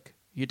paperwork.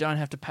 You don't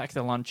have to pack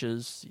the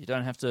lunches. You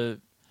don't have to,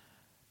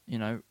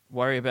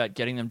 worry about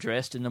getting them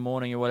dressed in the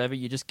morning or whatever.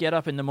 You just get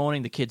up in the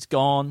morning, the kid's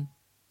gone,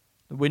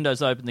 the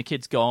window's open, the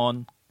kid's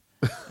gone,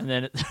 and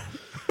then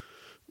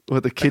the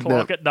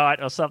o'clock at night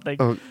or something,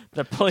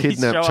 the police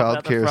show up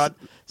at the front,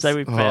 say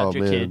we found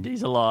your kid,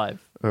 he's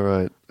alive. All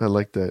right, I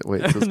like that.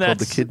 Wait, so it's called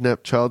the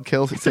Kidnap Child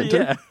Care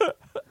Center?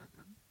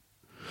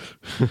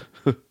 Yeah.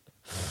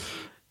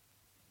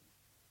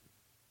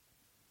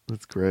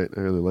 That's great.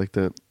 I really like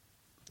that.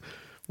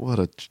 What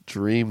a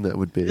dream that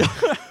would be.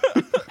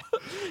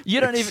 You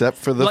don't except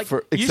even for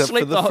the you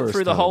sleep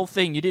through the whole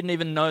thing. You didn't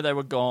even know they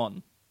were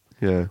gone.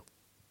 Yeah,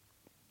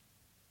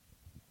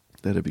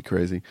 that'd be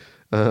crazy.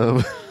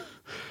 So,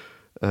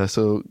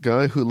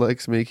 guy who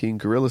likes making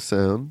gorilla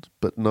sound,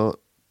 but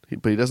he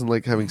doesn't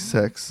like having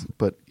sex.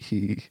 But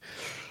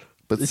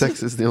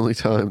sex is the only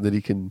time that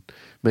he can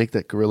make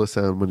that gorilla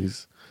sound when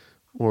he's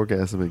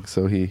orgasming.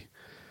 So he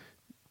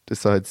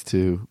decides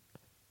to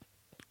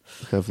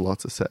have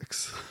lots of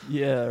sex.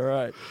 Yeah,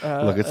 right.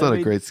 Look, it's not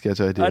a great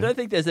sketch idea. I don't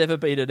think there's ever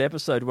been an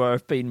episode where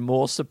I've been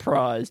more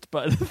surprised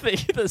by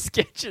the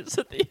sketches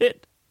at the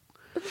end.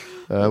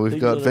 We've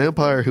got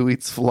vampire who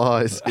eats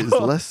flies is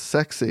less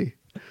sexy,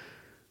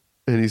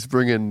 and he's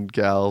bringing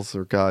gals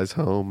or guys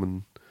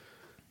home,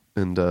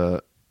 and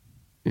then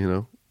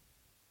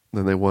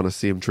they want to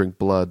see him drink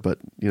blood, but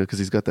because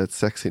he's got that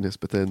sexiness.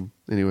 But then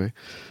anyway,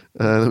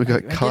 then we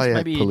got kayak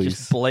maybe police. He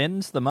just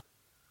blends them up.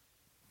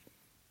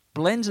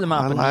 And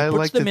he puts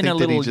like them in a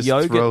little he just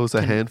yogurt. Throws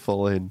a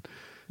handful in.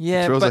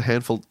 Yeah, he throws a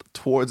handful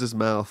towards his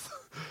mouth,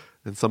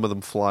 and some of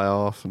them fly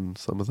off, and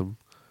some of them.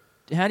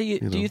 How do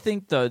you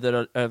think though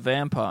that a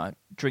vampire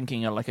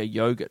drinking like a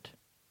yogurt,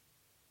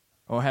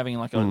 or having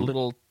like a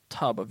little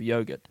tub of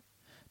yogurt,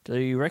 do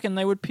you reckon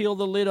they would peel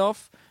the lid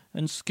off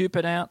and scoop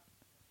it out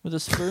with a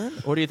spoon,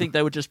 or do you think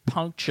they would just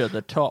puncture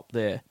the top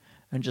there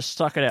and just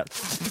suck it out?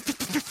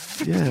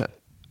 Yeah,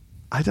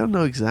 I don't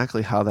know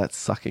exactly how that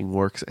sucking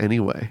works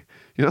anyway.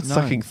 You're not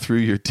sucking through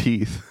your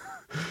teeth.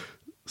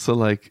 So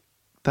like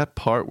that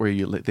part where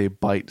they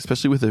bite,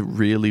 especially with a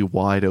really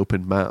wide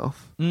open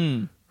mouth,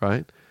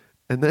 right?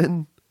 And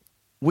then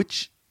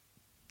which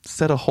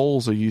set of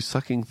holes are you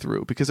sucking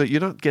through? Because you're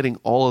not getting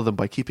all of them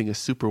by keeping a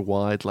super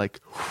wide,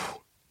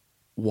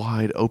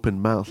 wide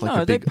open mouth.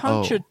 Like they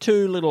puncture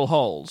two little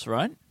holes,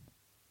 right?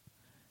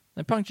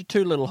 They puncture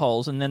two little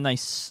holes and then they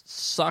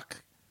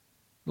suck,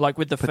 like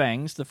with the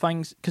fangs,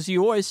 because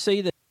you always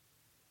see the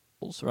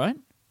holes, right?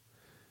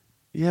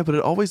 Yeah, but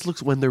it always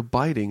looks, when they're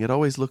biting, it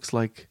always looks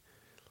like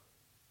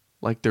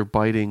they're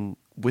biting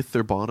with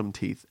their bottom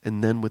teeth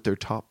and then with their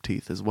top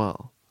teeth as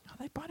well. Are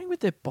they biting with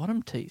their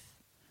bottom teeth?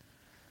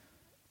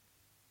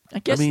 I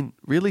guess. I mean,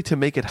 really, to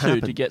make it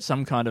happen, to get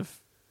some kind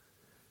of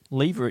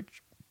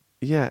leverage.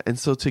 Yeah, and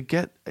so to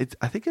get it,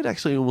 I think it'd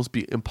actually almost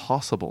be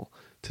impossible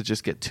to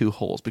just get two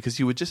holes, because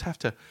you would just have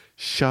to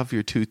shove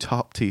your two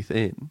top teeth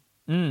in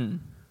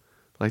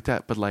like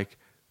that. But like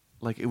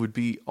it would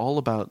be all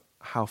about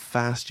how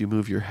fast you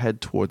move your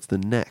head towards the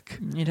neck.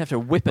 You'd have to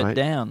whip it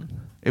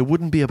down. It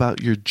wouldn't be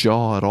about your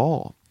jaw at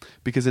all,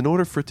 because in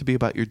order for it to be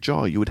about your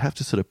jaw, you would have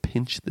to sort of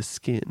pinch the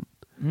skin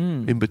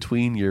in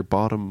between your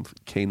bottom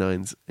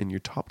canines and your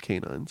top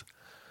canines,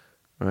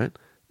 right?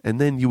 And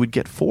then you would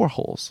get 4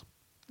 holes.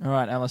 All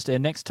right, Alistair,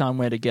 next time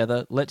we're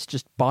together, let's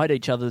just bite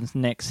each other's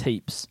necks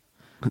heaps.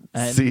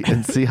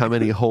 And see how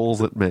many holes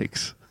it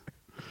makes.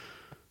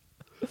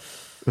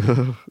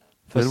 Then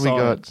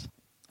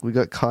we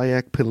got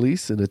kayak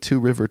police in a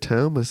 2-river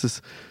town. There's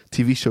this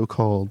TV show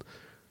called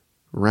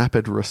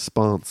Rapid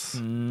Response.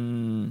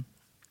 God,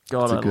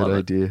 That's a good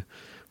idea.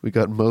 We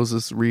got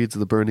Moses reads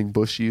the burning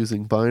bush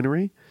using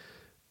binary,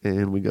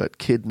 and we got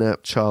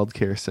Kidnap Child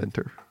Care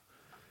Center.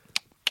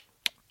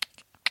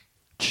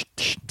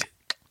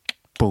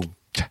 Boom,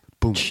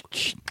 boom, boom,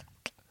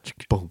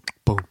 boom, boom,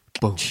 boom,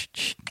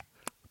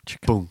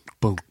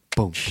 boom,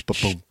 boom,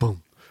 boom,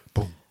 boom,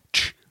 boom.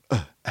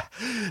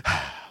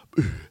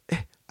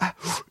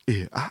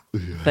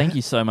 Thank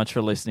you so much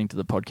for listening to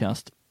the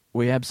podcast.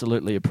 We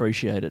absolutely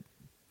appreciate it.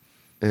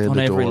 And on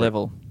every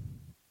level.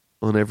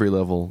 On every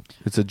level.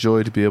 It's a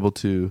joy to be able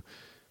to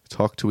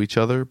talk to each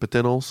other, but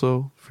then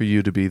also for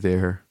you to be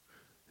there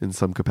in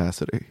some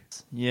capacity.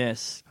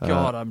 Yes.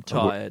 God, I'm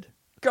tired.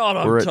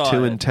 We're at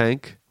 2 in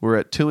Tank. We're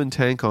at 2 in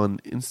Tank on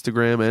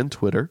Instagram and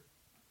Twitter.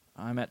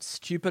 I'm at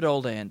Stupid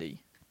Old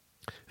Andy.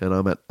 And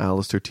I'm at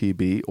Alistair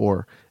TB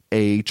or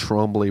A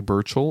Trombley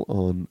Birchall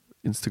on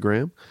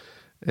Instagram.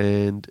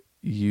 And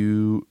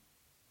you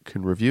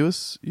can review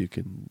us. You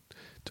can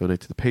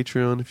donate to the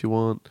Patreon if you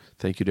want.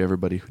 Thank you to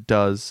everybody who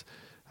does.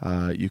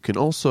 You can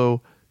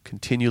also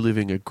continue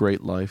living a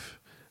great life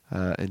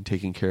and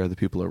taking care of the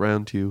people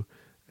around you.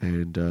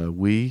 And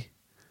we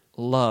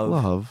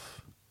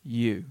love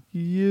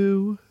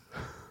you.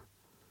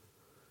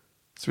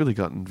 It's really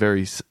gotten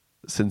very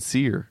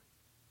sincere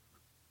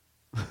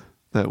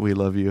that we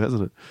love you,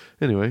 hasn't it?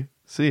 Anyway,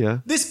 see ya.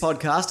 This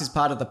podcast is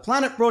part of the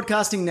Planet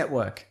Broadcasting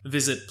Network.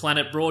 Visit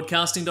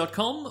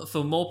planetbroadcasting.com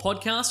for more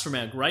podcasts from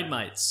our great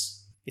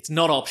mates. It's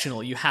not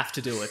optional, you have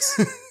to do it.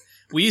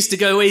 We used to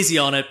go easy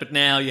on it, but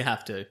now you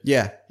have to.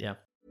 Yeah. Yeah.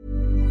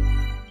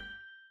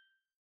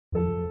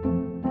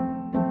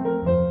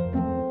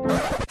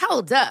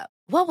 Hold up.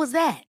 What was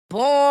that?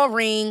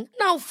 Boring.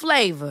 No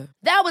flavor.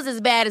 That was as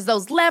bad as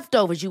those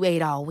leftovers you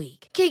ate all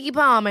week. Keke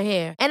Palmer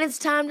here, and it's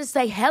time to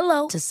say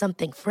hello to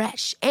something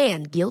fresh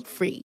and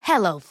guilt-free.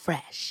 Hello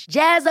Fresh.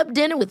 Jazz up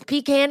dinner with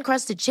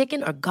pecan-crusted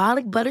chicken or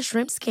garlic butter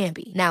shrimp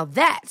scampi. Now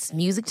that's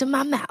music to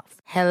my mouth.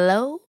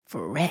 Hello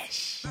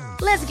Fresh.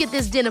 Let's get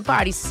this dinner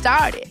party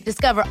started.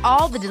 Discover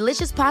all the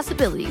delicious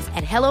possibilities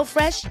at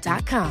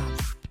HelloFresh.com.